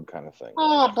Irish brogue kind of thing.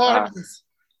 Oh, Barnmouth.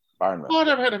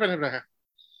 Barnmouth.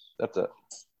 That's it.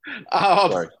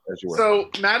 Sorry, as you were. So,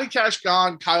 Matty Cash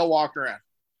gone, Kyle Walker in.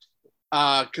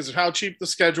 Because of how cheap the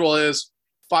schedule is,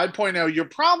 5.0, you're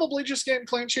probably just getting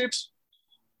clean sheets.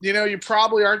 You know, you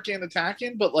probably aren't getting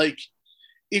attacking, but like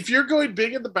if you're going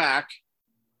big in the back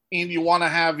and you want to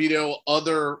have,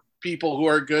 other people who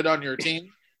are good on your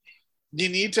team, you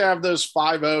need to have those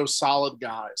 5-0 solid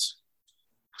guys.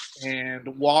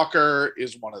 And Walker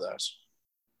is one of those.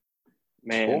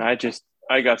 Man, cool.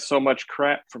 I got so much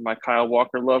crap for my Kyle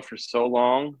Walker love for so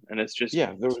long, and it's just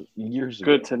there was years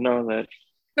good ago. to know that.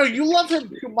 No, you love him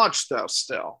too much though,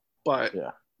 still. But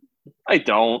yeah, I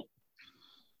don't.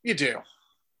 You do.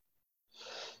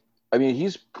 I mean,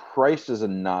 he's priced as a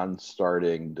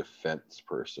non-starting defense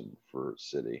person for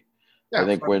City. Yeah, I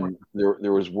think when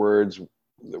there was rumors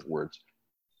that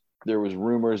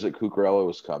Cucurella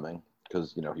was coming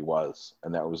because he was,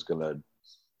 and that was going to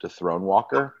dethrone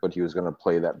Walker, but he was going to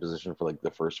play that position for like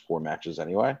the first 4 matches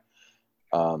anyway.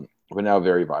 But now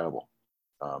very viable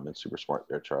and super smart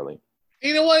there, Charlie.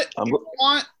 You know what? If you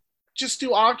want, just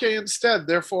do Ake instead.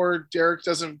 Therefore, Derek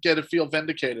doesn't get to feel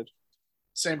vindicated.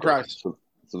 Same price. So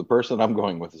the person I'm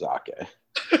going with is Ake.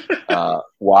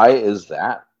 Why is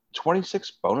that?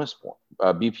 26 bonus point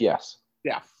BPS.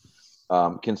 Yeah.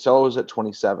 Cancelo is at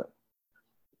 27.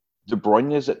 De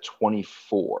Bruyne is at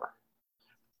 24.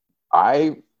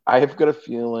 I have got a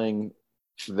feeling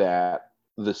that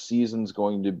the season's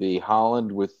going to be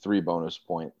Haaland with 3 bonus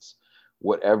points.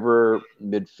 Whatever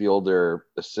midfielder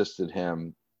assisted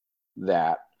him,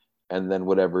 that, and then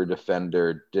whatever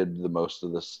defender did the most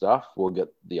of the stuff will get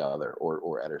the other,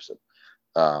 or Ederson.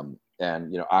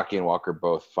 And Aki and Walker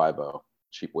both 5-0,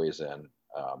 cheap ways in.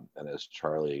 And as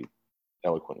Charlie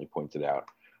eloquently pointed out,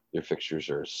 their fixtures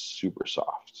are super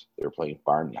soft. They're playing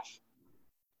Bournemouth.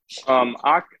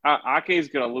 Ake is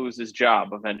going to lose his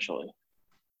job eventually.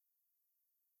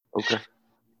 Okay.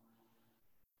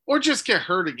 Or just get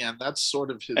hurt again. That's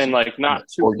sort of his. And not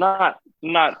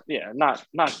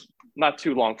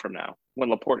too long from now, when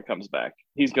Laporte comes back,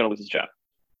 he's going to lose his job.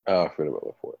 Oh, I forgot about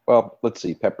Laporte. Well, let's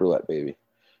see. Pep roulette, baby.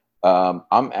 I'm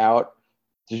out.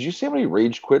 Did you see how many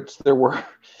rage quits there were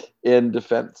in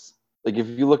defense? Like, if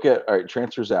you look at, all right,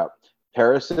 transfers out.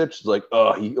 Perisic is like,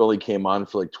 oh, he only came on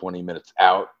for like 20 minutes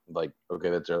out. Like, okay,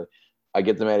 that's early. I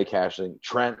get the Matty Cash thing.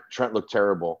 Trent looked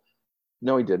terrible.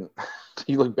 No, he didn't.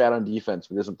 He looked bad on defense.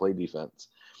 He doesn't play defense.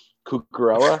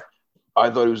 Cucurella, I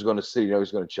thought he was going to City. He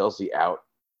was going to Chelsea out.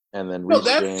 And then no,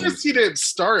 that's just he didn't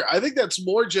start. I think that's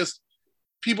more just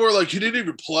people are like, he didn't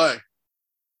even play.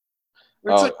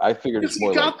 I figured it's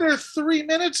more he got there 3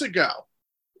 minutes ago.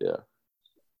 Yeah.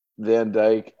 Van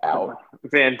Dijk out.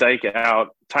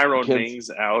 Tyrone Mings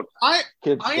out. I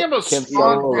am a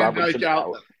strong Van Dijk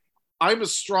out. I'm a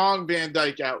strong Van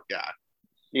Dijk out guy.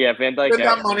 Yeah, Van Dijk out.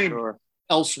 That money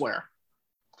elsewhere.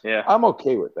 Yeah, I'm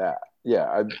okay with that.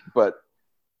 Yeah, but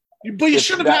you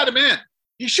should have had him in.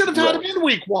 You should have had him in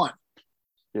week 1.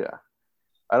 Yeah,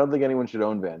 I don't think anyone should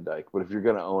own Van Dijk, but if you're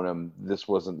going to own him, that's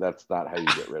not how you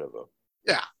get rid of him.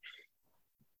 Yeah.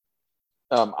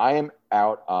 I am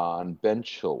out on Ben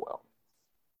Chilwell.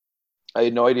 I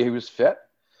had no idea he was fit.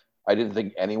 I didn't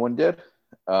think anyone did.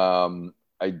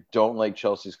 I don't like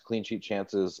Chelsea's clean sheet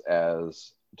chances,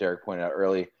 as Derek pointed out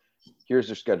early. Here's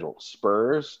their schedule.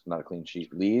 Spurs, not a clean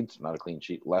sheet. Leeds, not a clean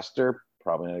sheet. Leicester,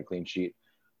 probably not a clean sheet.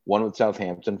 One with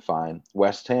Southampton, fine.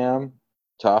 West Ham,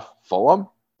 tough. Fulham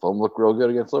looked real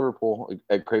good against Liverpool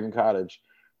at Craven Cottage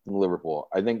in Liverpool.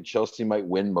 I think Chelsea might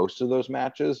win most of those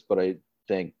matches, but I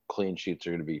think clean sheets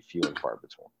are going to be few and far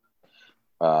between.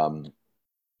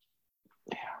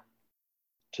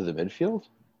 To the midfield?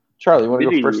 Charlie, you want to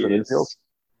go first to the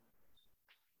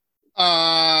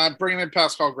midfield? Bringing in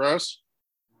Pascal Gross.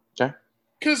 Okay.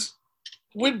 Because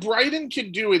when Brighton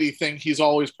can do anything, he's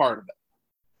always part of it.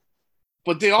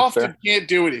 But they often can't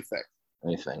do anything.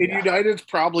 And United's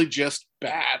probably just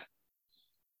bad.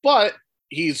 But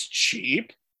he's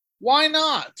cheap. Why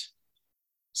not?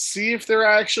 See if they're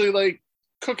actually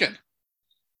cooking.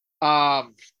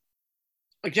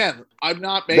 Again, I'm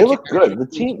not making. They look good.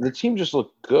 The team just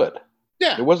looked good.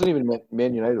 Yeah. It wasn't even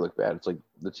Man United looked bad. It's like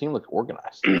the team looked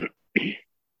organized.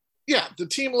 Yeah, the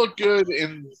team looked good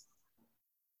and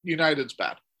United's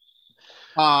bad.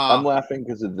 I'm laughing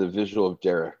because of the visual of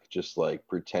Derek just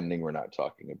pretending we're not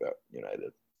talking about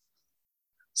United.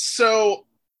 So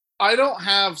I don't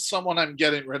have someone I'm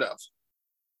getting rid of.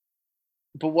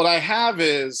 But what I have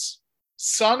is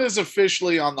Son is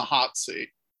officially on the hot seat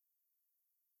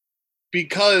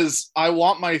because I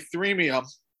want my threemium,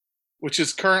 which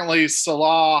is currently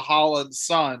Salah, Haaland,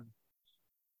 Son,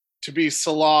 to be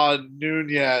Salah,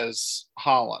 Nunez,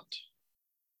 Haaland.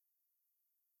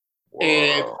 Whoa.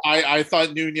 And I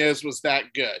thought Nunez was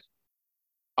that good.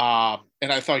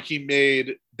 And I thought he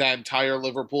made that entire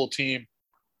Liverpool team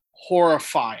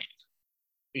horrifying,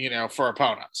 for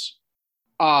opponents.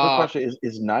 Quick question,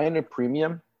 is 9 a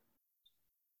premium?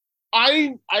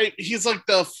 He's like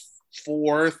the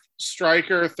third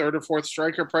or fourth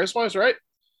striker price-wise, right?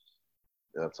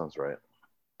 Yeah, that sounds right.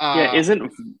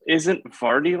 Isn't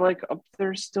Vardy up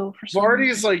there still for some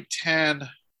Vardy's reason? 10.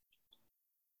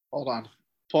 Hold on.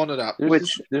 Pulling it up.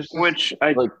 Which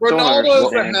I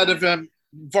Ronaldo's ahead of him.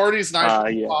 Vardy's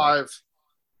 9.5.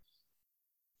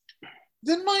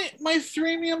 Then my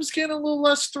threemium's getting a little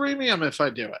less threemium if I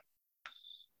do it.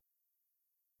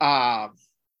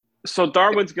 So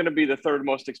Darwin's going to be the third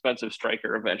most expensive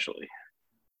striker eventually.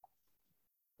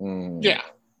 Yeah.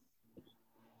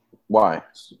 Why?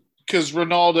 Because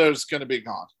Ronaldo's going to be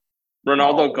gone.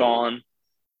 Ronaldo gone.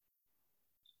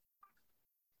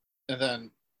 And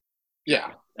then,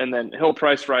 yeah. And then he'll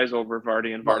price rise over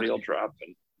Vardy, and Vardy will drop,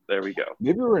 and there we go.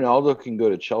 Maybe Ronaldo can go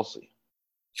to Chelsea.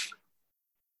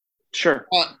 Sure.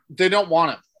 They don't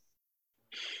want him.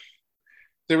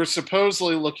 They were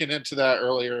supposedly looking into that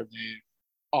earlier in the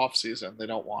offseason. They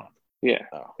don't want him. Yeah.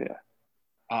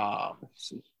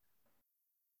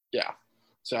 Yeah.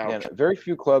 So very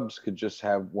few clubs could just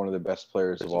have one of the best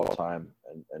players of all time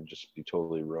and just be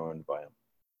totally ruined by him.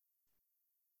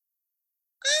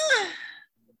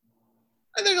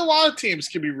 I think a lot of teams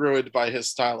can be ruined by his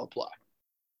style of play.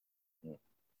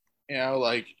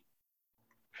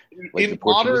 like in the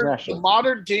Portuguese the national team.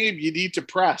 modern game, you need to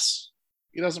press.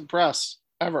 He doesn't press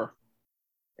ever,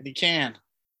 and he can,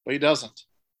 but he doesn't.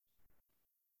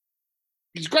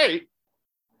 He's great,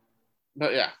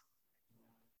 but yeah,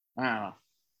 I don't know.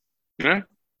 Yeah.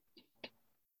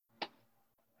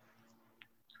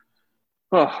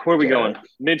 Oh, where are we going?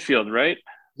 Midfield, right?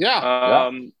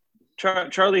 Yeah.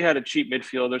 Charlie had a cheap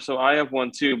midfielder, so I have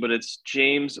one too, but it's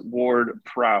James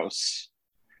Ward-Prowse.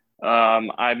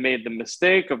 I made the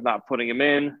mistake of not putting him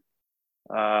in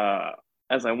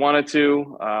as I wanted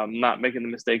to. Not making the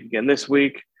mistake again this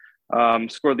week.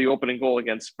 Scored the opening goal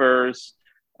against Spurs.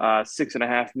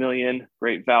 $6.5 million,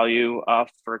 great value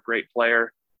for a great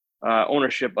player.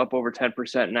 Ownership up over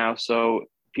 10% now, so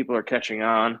people are catching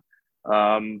on.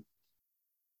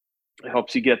 It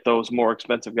helps you get those more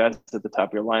expensive guys at the top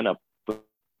of your lineup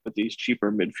with these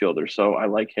cheaper midfielders. So I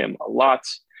like him a lot.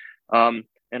 And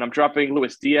I'm dropping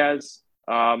Luis Diaz.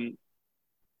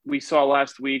 We saw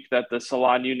last week that the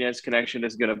Salah-Nunez connection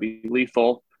is going to be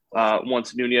lethal.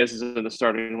 Once Nunez is in the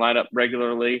starting lineup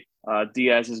regularly,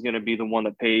 Diaz is going to be the one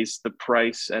that pays the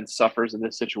price and suffers in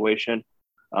this situation.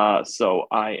 So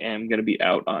I am going to be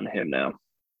out on him now.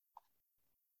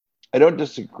 I don't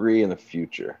disagree in the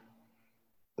future.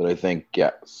 That I think,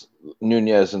 yes,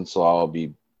 Nunez and Salah will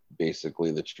be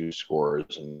basically the two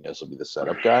scorers, and Nunez will be the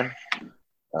setup guy.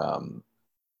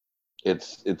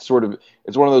 It's one of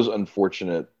those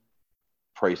unfortunate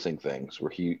pricing things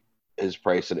where his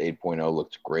price at 8.0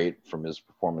 looked great from his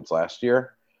performance last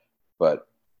year, but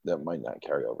that might not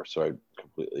carry over. So I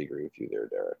completely agree with you there,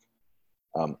 Derek.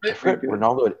 I forgot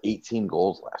Ronaldo had 18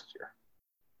 goals last year.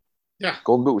 Yeah,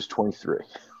 Golden Boot was 23.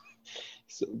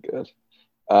 So good.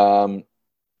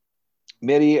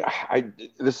 Mitty,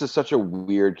 this is such a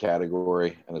weird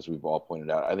category, and as we've all pointed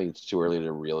out, I think it's too early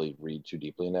to really read too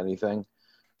deeply into anything,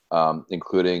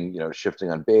 including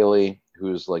shifting on Bailey,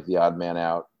 who's like the odd man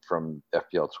out from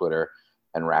FPL Twitter,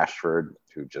 and Rashford,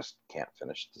 who just can't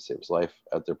finish to save his life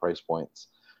at their price points.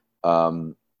 I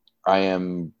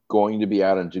am going to be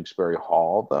out on Dewsbury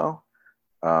Hall, though.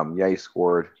 Yeah, he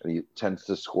scored, and he tends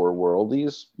to score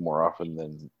worldies more often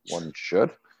than one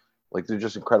should. Like, they're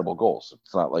just incredible goals.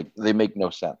 It's not like they make no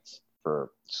sense for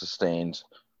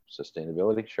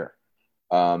sustainability. Sure.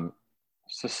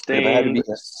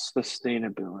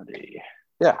 Sustainability.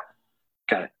 Yeah.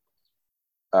 Got it.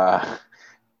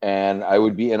 And I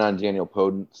would be in on Daniel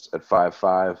Podence at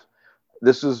 5.5.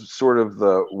 This is sort of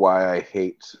the why I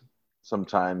hate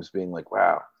sometimes being like,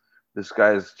 wow, this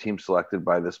guy's team selected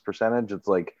by this percentage. It's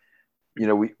like,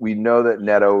 we know that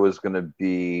Neto is going to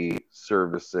be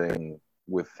servicing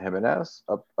with Jimenez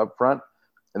up front.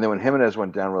 And then when Jimenez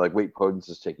went down, we're like, wait, Podence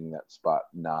is taking that spot,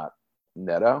 not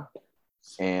Neto.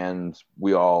 And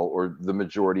the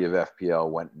majority of FPL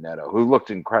went Neto, who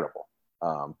looked incredible.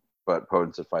 But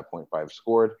Podence at 5.5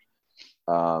 scored.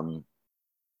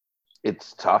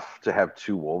 It's tough to have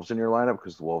two Wolves in your lineup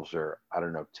because the Wolves are, I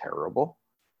don't know, terrible.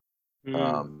 They're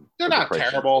not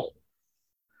terrible.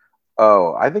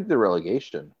 Oh, I think they're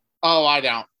relegation. Oh, I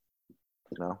don't.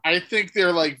 No. I think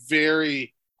they're like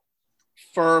very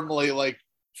firmly like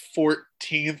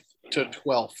 14th to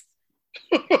 12th.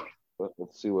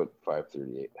 Let's see what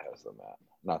 538 has them at.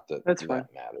 Not that that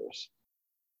matters.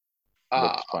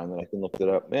 It's fine that I can look it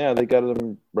up. Yeah, they got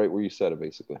them right where you said it,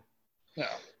 basically. Yeah.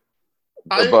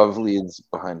 Above Leeds,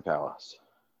 behind Palace.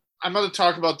 I'm going to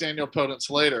talk about Daniel Podence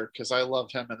later because I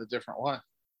love him in a different way.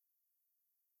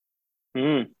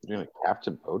 You're going to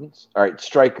captain Podence? All right,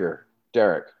 striker,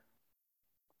 Derek.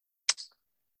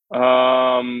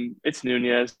 It's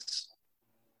Nunez.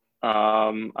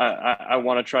 I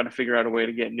want to try to figure out a way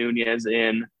to get Nunez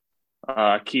in,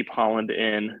 keep Holland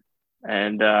in,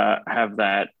 and have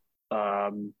that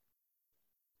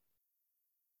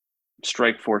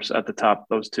strike force at the top.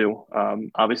 Those two.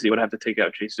 Obviously, you would have to take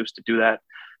out Jesus to do that.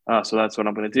 So that's what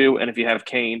I'm going to do. And if you have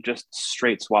Kane, just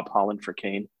straight swap Holland for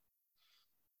Kane.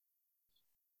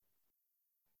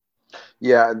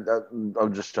 Yeah, I'll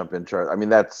just jump in, Charlie. I mean,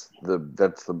 that's the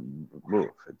move.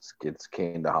 It's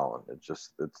Kane to Holland. It's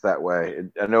that way.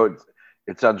 I know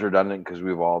it sounds redundant because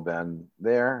we've all been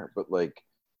there, but like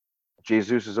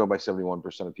Jesus is owned by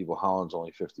 71% of people. Holland's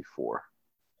only 54,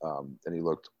 and he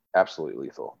looked absolutely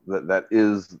lethal. That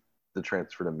is the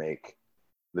transfer to make.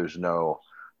 There's no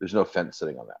fence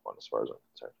sitting on that one as far as I'm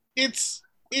concerned.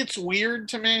 It's weird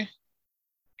to me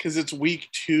because it's week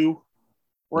 2.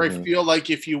 Where I feel like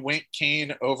if you went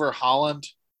Kane over Holland,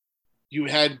 you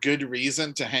had good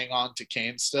reason to hang on to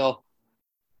Kane still.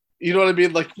 You know what I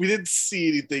mean? Like, we didn't see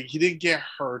anything. He didn't get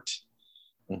hurt.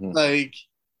 Like,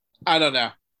 I don't know.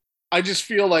 I just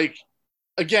feel like,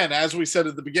 again, as we said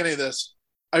at the beginning of this,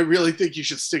 I really think you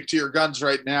should stick to your guns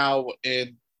right now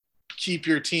and keep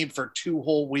your team for 2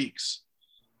 whole weeks.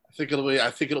 I think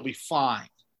it'll be fine.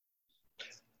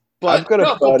 But I've got a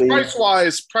no, buddy.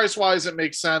 price wise, it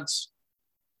makes sense.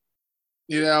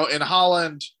 You know, and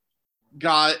Holland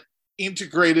got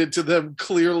integrated to them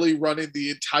clearly running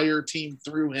the entire team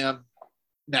through him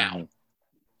now.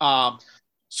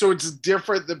 So it's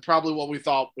different than probably what we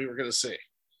thought we were going to see.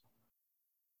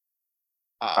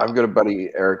 I've got a buddy,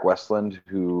 Eric Westland,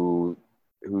 who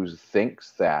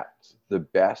thinks that the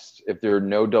best, if there are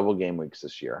no double game weeks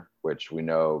this year, which we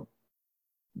know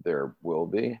there will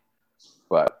be,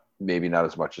 but maybe not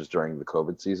as much as during the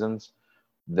COVID seasons,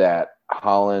 that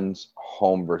Holland's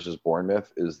home versus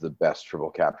Bournemouth is the best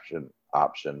triple caption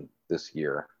option this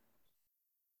year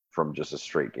from just a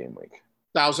straight game week.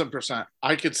 1,000%.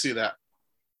 I could see that.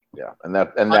 Yeah, and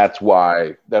that's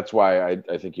why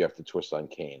I think you have to twist on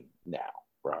Kane now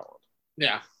for Holland.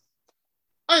 Yeah.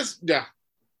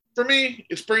 For me,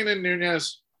 it's bringing in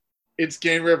Nunez. It's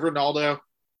getting rid of Ronaldo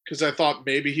because I thought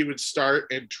maybe he would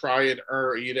start and try and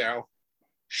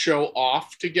show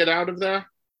off to get out of there.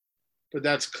 But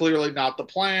that's clearly not the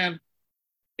plan.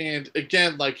 And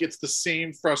again, like it's the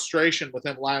same frustration with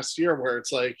him last year where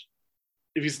it's like,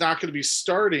 if he's not going to be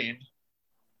starting,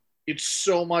 it's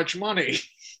so much money.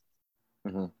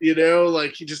 Mm-hmm. You know,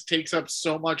 like he just takes up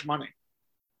so much money.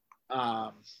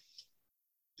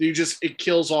 It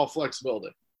kills all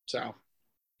flexibility. So,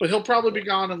 but he'll probably be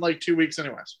gone in like 2 weeks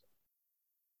anyways.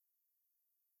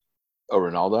 Oh,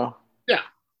 Ronaldo? Yeah.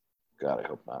 God, I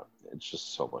hope not. It's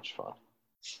just so much fun.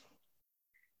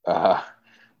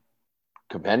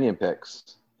 Companion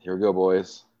picks. Here we go,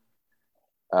 boys.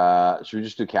 Should we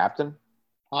just do captain?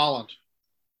 Holland.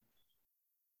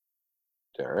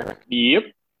 Derek?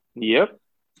 Yep.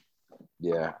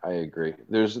 Yeah, I agree.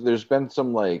 There's been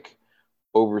some like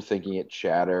overthinking it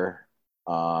chatter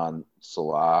on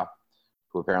Salah,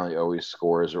 who apparently always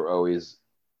scores or always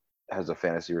has a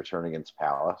fantasy return against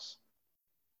Palace.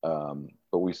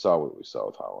 But we saw what we saw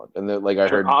with Holland, and then like I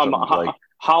heard,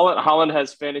 Holland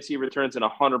has fantasy returns in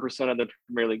 100% of the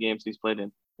Premier League games he's played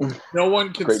in. No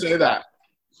one can say that.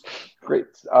 Great.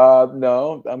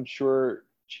 No, I'm sure.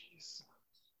 Jeez.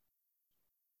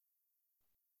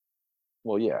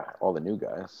 Well, yeah, all the new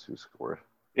guys who scored.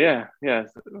 Yeah.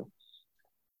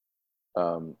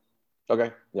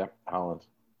 Okay. Yeah, Holland.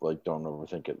 Like, don't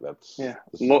overthink it. That's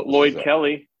Lloyd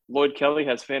Kelly. Lloyd Kelly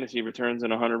has fantasy returns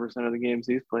in 100% of the games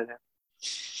he's played in.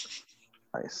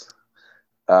 Nice.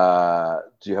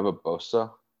 Do you have a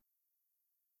Bosa?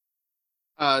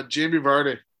 Jamie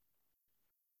Vardy.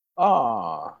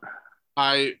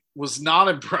 I was not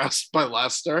impressed by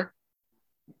Leicester.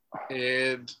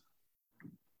 And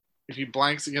if he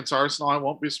blanks against Arsenal, I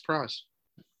won't be surprised.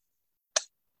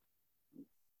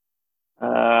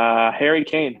 Harry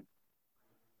Kane.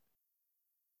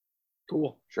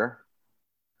 Cool. Sure.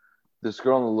 This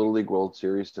girl in the Little League World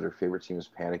Series said her favorite team is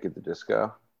Panic at the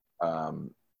Disco.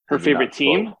 Her favorite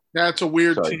team? That's a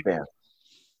weird team. Band.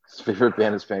 His favorite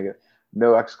band is Panic.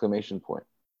 No exclamation point.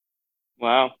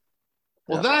 Wow.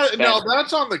 Well,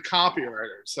 that's on the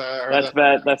copywriters. That's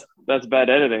bad. That's bad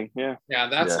editing. Yeah. Yeah,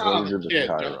 that's not on the kid.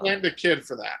 Don't blame the kid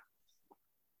for that.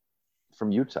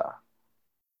 From Utah.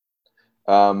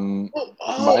 I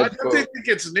bet they think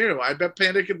it's new. I bet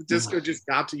Panic at the Disco just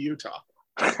got to Utah.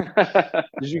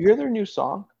 Did you hear their new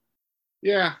song?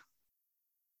 Yeah.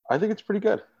 I think it's pretty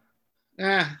good.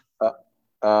 Yeah.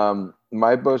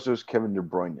 My Bosa is Kevin De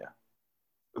Bruyne,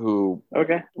 who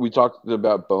we talked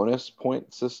about bonus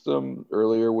point system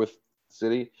earlier with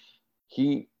City.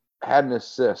 He had an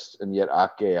assist, and yet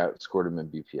Ake outscored him in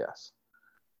BPS.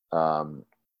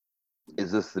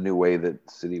 Is this the new way that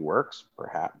City works?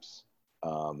 Perhaps.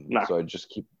 No. So I just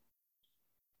keep.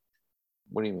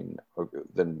 What do you mean? Okay,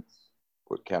 then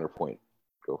what counterpoint?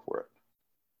 Go for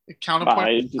it.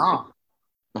 Counterpoint.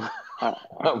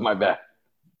 Oh, my bad.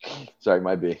 Sorry,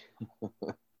 my B.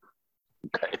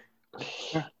 Okay.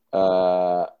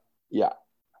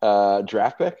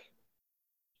 Draft pick.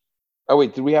 Oh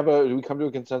wait, did we come to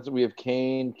a consensus? We have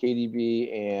Kane,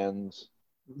 KDB, and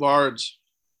Large.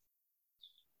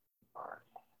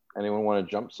 Anyone want to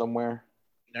jump somewhere?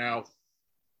 No.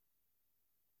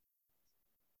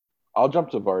 I'll jump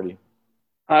to Vardy.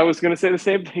 I was going to say the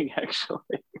same thing, actually.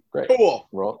 Great. Cool.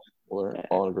 We're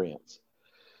all in agreement.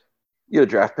 You get a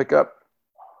draft pickup?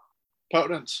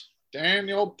 Potence.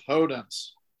 Daniel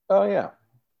Potence. Oh, yeah.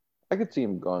 I could see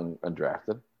him going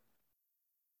undrafted.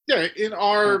 Yeah, in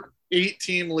our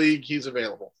 8-team league, he's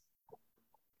available.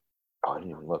 Oh, I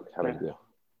didn't even look. How did he do?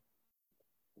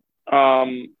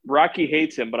 Rocky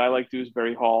hates him, but I like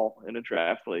Dewsbury Hall in a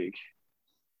draft league.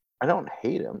 I don't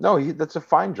hate him. No, that's a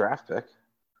fine draft pick.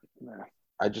 Nah.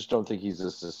 I just don't think he's a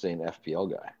sustained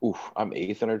FPL guy. Oof, I'm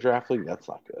 8th in our draft league. That's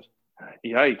not good.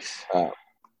 Yikes.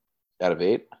 Out of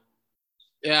 8?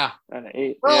 Yeah. Out of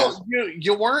 8. Well,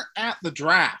 you weren't at the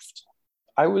draft.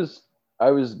 I was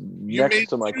You next made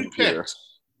to my 2 computer. picks.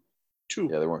 2.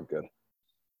 Yeah, they weren't good.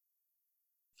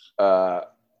 I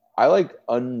like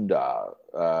Undav.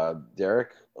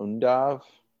 Derek Undav.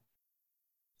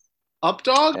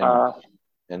 Updog?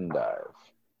 And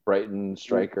Brighton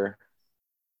striker.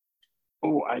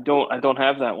 Oh, I don't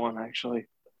have that one actually.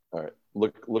 All right,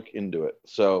 look into it.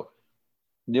 So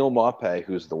Neil Maupay,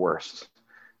 who's the worst,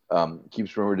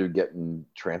 keeps rumored to getting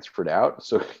transferred out,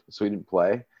 so he didn't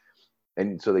play,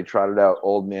 and so they trotted out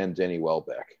old man Danny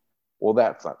Welbeck. Well,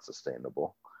 that's not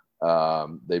sustainable.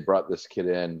 They brought this kid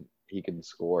in. He can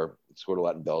score. He scored a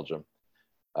lot in Belgium,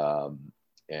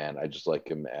 and I just like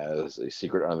him as a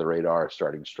secret under the radar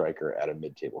starting striker at a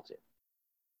mid-table team.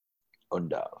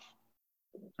 Undav.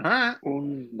 All right.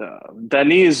 Undav.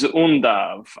 Deniz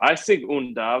Undav. I think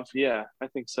Undav. Yeah, I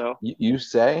think so. You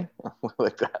say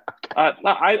like that?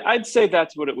 No, I'd say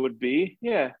that's what it would be.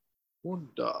 Yeah.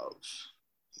 Undav.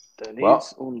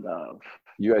 Deniz Undav.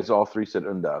 You guys all 3 said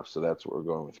Undav, so that's what we're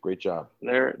going with. Great job.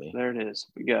 There it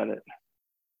is. We got it.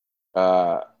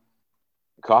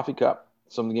 Coffee Cup.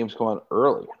 Some of the games come on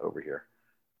early over here.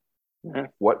 Yeah.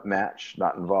 What match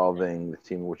not involving the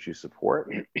team which you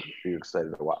support are you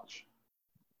excited to watch?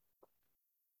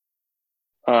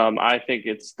 I think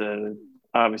it's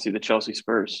obviously the Chelsea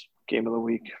Spurs game of the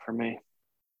week for me.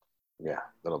 Yeah,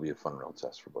 that'll be a fun real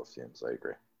test for both teams. I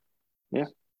agree. Yeah.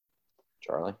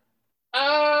 Charlie?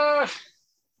 I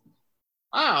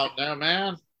don't know,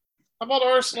 man. How about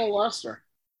Arsenal Leicester?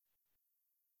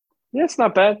 Yeah, it's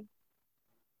not bad.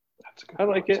 That's a good I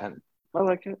like it. 10. I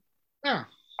like it. Yeah.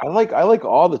 I like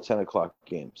all the 10 o'clock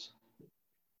games.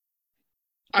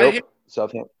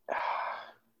 Southampton.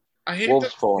 I hate Wolves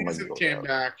that Fulham the season might be came out.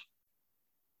 back,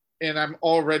 and I'm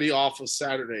already off of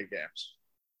Saturday games.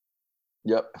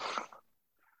 Yep.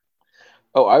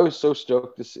 Oh, I was so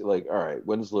stoked to see. Like, all right,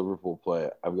 when does Liverpool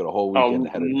play? I've got a whole weekend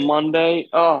ahead of me. Monday.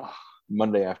 Oh,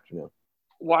 Monday afternoon.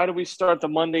 why do we start the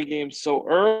Monday game so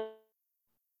early?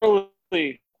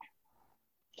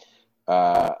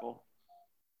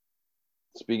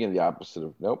 Speaking of the opposite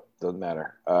of nope, doesn't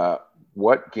matter.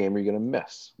 What game are you going to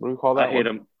miss? What do we call that?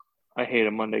 I hate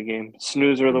a Monday game.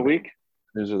 Snoozer of the week.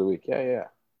 Snoozer of the week. Yeah.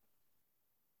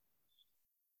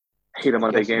 I hate a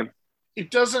Monday game. It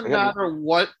doesn't matter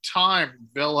what time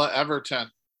Villa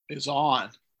Everton is on.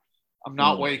 I'm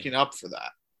not waking up for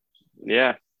that.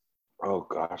 Yeah. Oh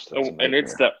gosh, that's a and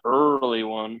it's the early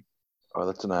one. Oh,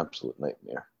 that's an absolute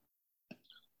nightmare.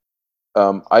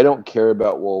 I don't care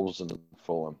about Wolves and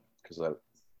Fulham because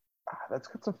that's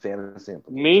got some fantasy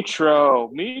implications.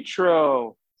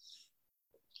 Mitro.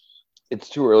 It's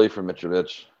too early for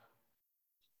Mitrovic.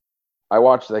 I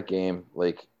watched that game.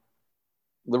 Like,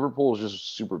 Liverpool is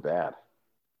just super bad.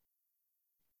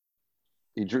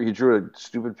 He drew a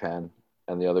stupid pen,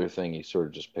 and the other thing he sort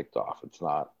of just picked off.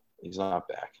 He's not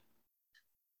back.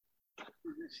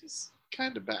 He's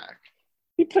kind of back.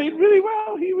 He played really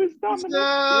well. He was dominant.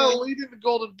 He's leading the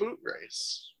Golden Boot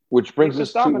race. Which brings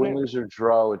us to win, lose, or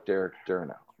draw with Derek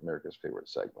Durnow, America's favorite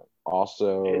segment.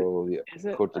 Also, the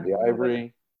Côte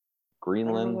d'Ivoire,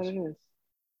 Greenland.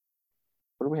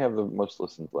 What do we have the most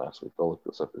listens last week? I'll look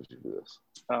this up as you do this.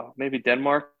 Oh, maybe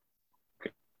Denmark.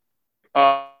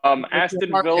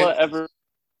 Aston Villa ever.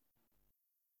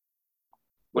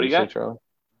 What do you got, Charlie?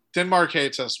 Denmark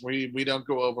hates us. We don't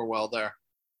go over well there.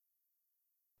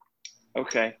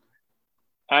 Okay.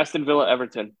 Aston Villa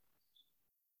Everton.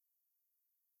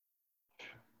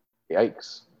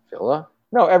 Yikes. Villa?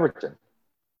 No, Everton.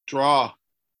 Draw.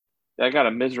 I got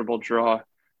a miserable draw.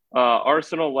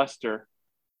 Arsenal Leicester.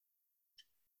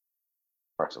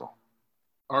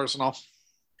 Arsenal.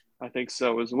 I think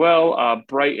so as well.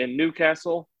 Brighton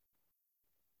Newcastle.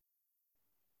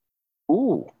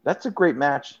 Ooh, that's a great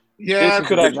match. Yeah, this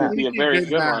could actually be a very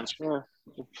good match. Yeah,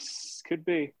 could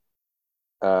be.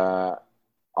 I'll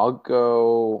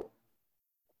go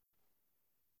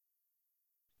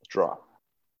draw.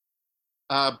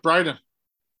 Brighton.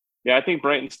 Yeah, I think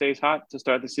Brighton stays hot to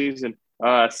start the season.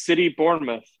 City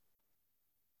Bournemouth.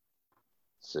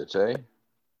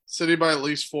 City by at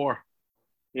least 4.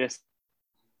 Yes.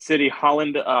 City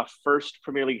Holland first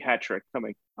Premier League hat trick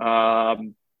coming.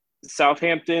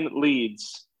 Southampton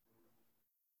Leeds.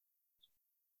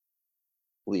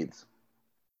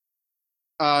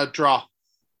 Draw.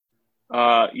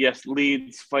 Yes,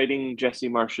 Leeds fighting Jesse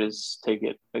Marsh's. Take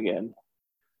it again.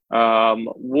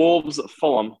 Wolves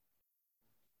Fulham.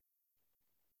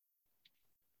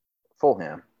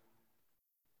 Fulham.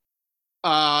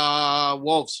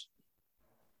 Wolves.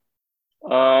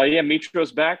 Yeah,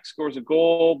 Mitro's back, scores a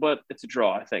goal, but it's a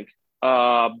draw, I think.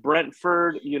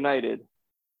 Brentford United.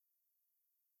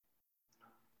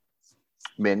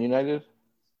 Man United.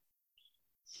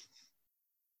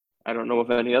 I don't know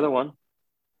of any other one.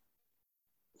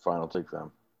 Fine, I'll take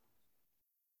them.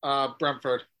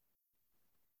 Brentford.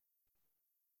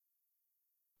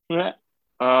 Yeah.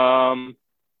 I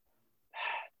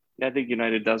think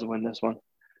United does win this one.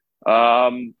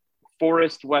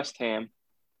 Forest West Ham.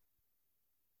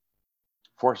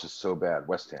 Forest is so bad.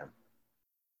 West Ham.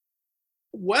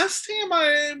 West Ham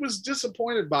I was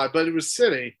disappointed by, but it was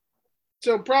City.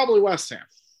 So probably West Ham.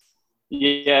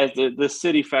 Yeah, the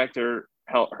city factor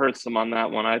hurts them on that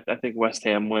one. I think West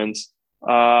Ham wins.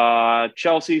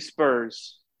 Chelsea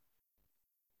Spurs.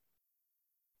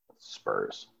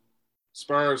 Spurs.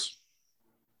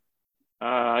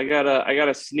 I got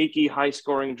a sneaky high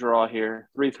scoring draw here,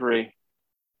 3-3.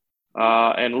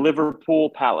 And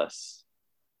Liverpool Palace.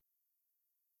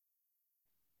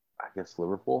 I guess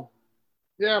Liverpool.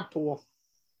 Yeah, Pool.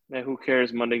 Yeah, who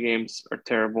cares? Monday games are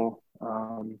terrible.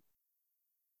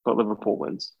 But Liverpool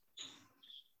wins.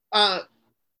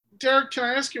 Derek, can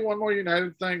I ask you one more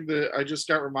United thing that I just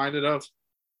got reminded of?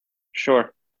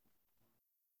 Sure.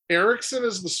 Eriksson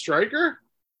is the striker?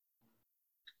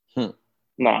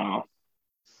 No.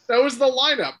 That was the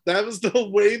lineup. That was the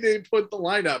way they put the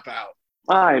lineup out.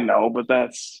 I know, but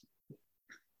that's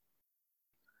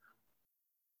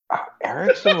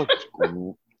Eriksson looks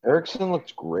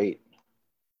great.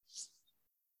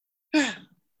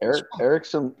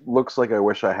 Eriksson looks like I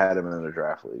wish I had him in a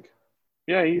draft league.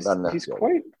 yeah. He's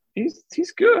good.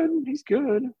 He's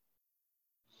good.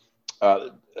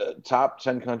 Top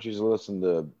 10 countries to listen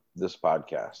to this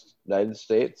podcast: United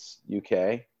States,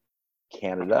 UK,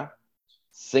 Canada,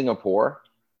 Singapore,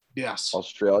 Yes.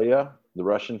 Australia, the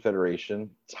Russian Federation,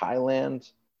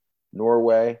 Thailand,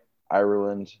 Norway,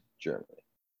 Ireland, Germany.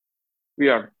 We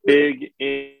are big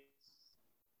in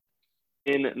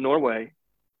Norway.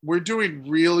 We're doing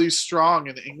really strong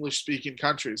in the English-speaking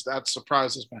countries. That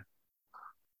surprises me.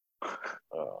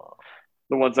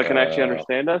 The ones that can actually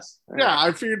understand us. Yeah,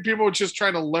 I figured people were just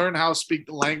trying to learn how to speak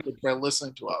the language by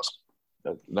listening to us.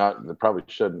 They probably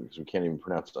shouldn't because we can't even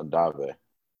pronounce Andave.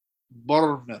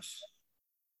 Bournemouth.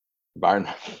 Byron,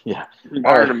 yeah.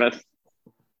 Bournemouth.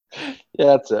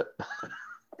 Yeah, that's it.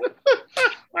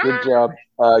 Good job.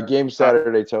 Game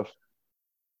Saturday, Toph.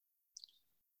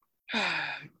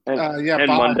 And bye.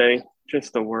 Monday,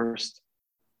 just the worst.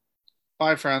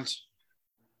 Bye, friends.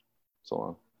 So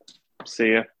long.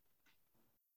 See ya.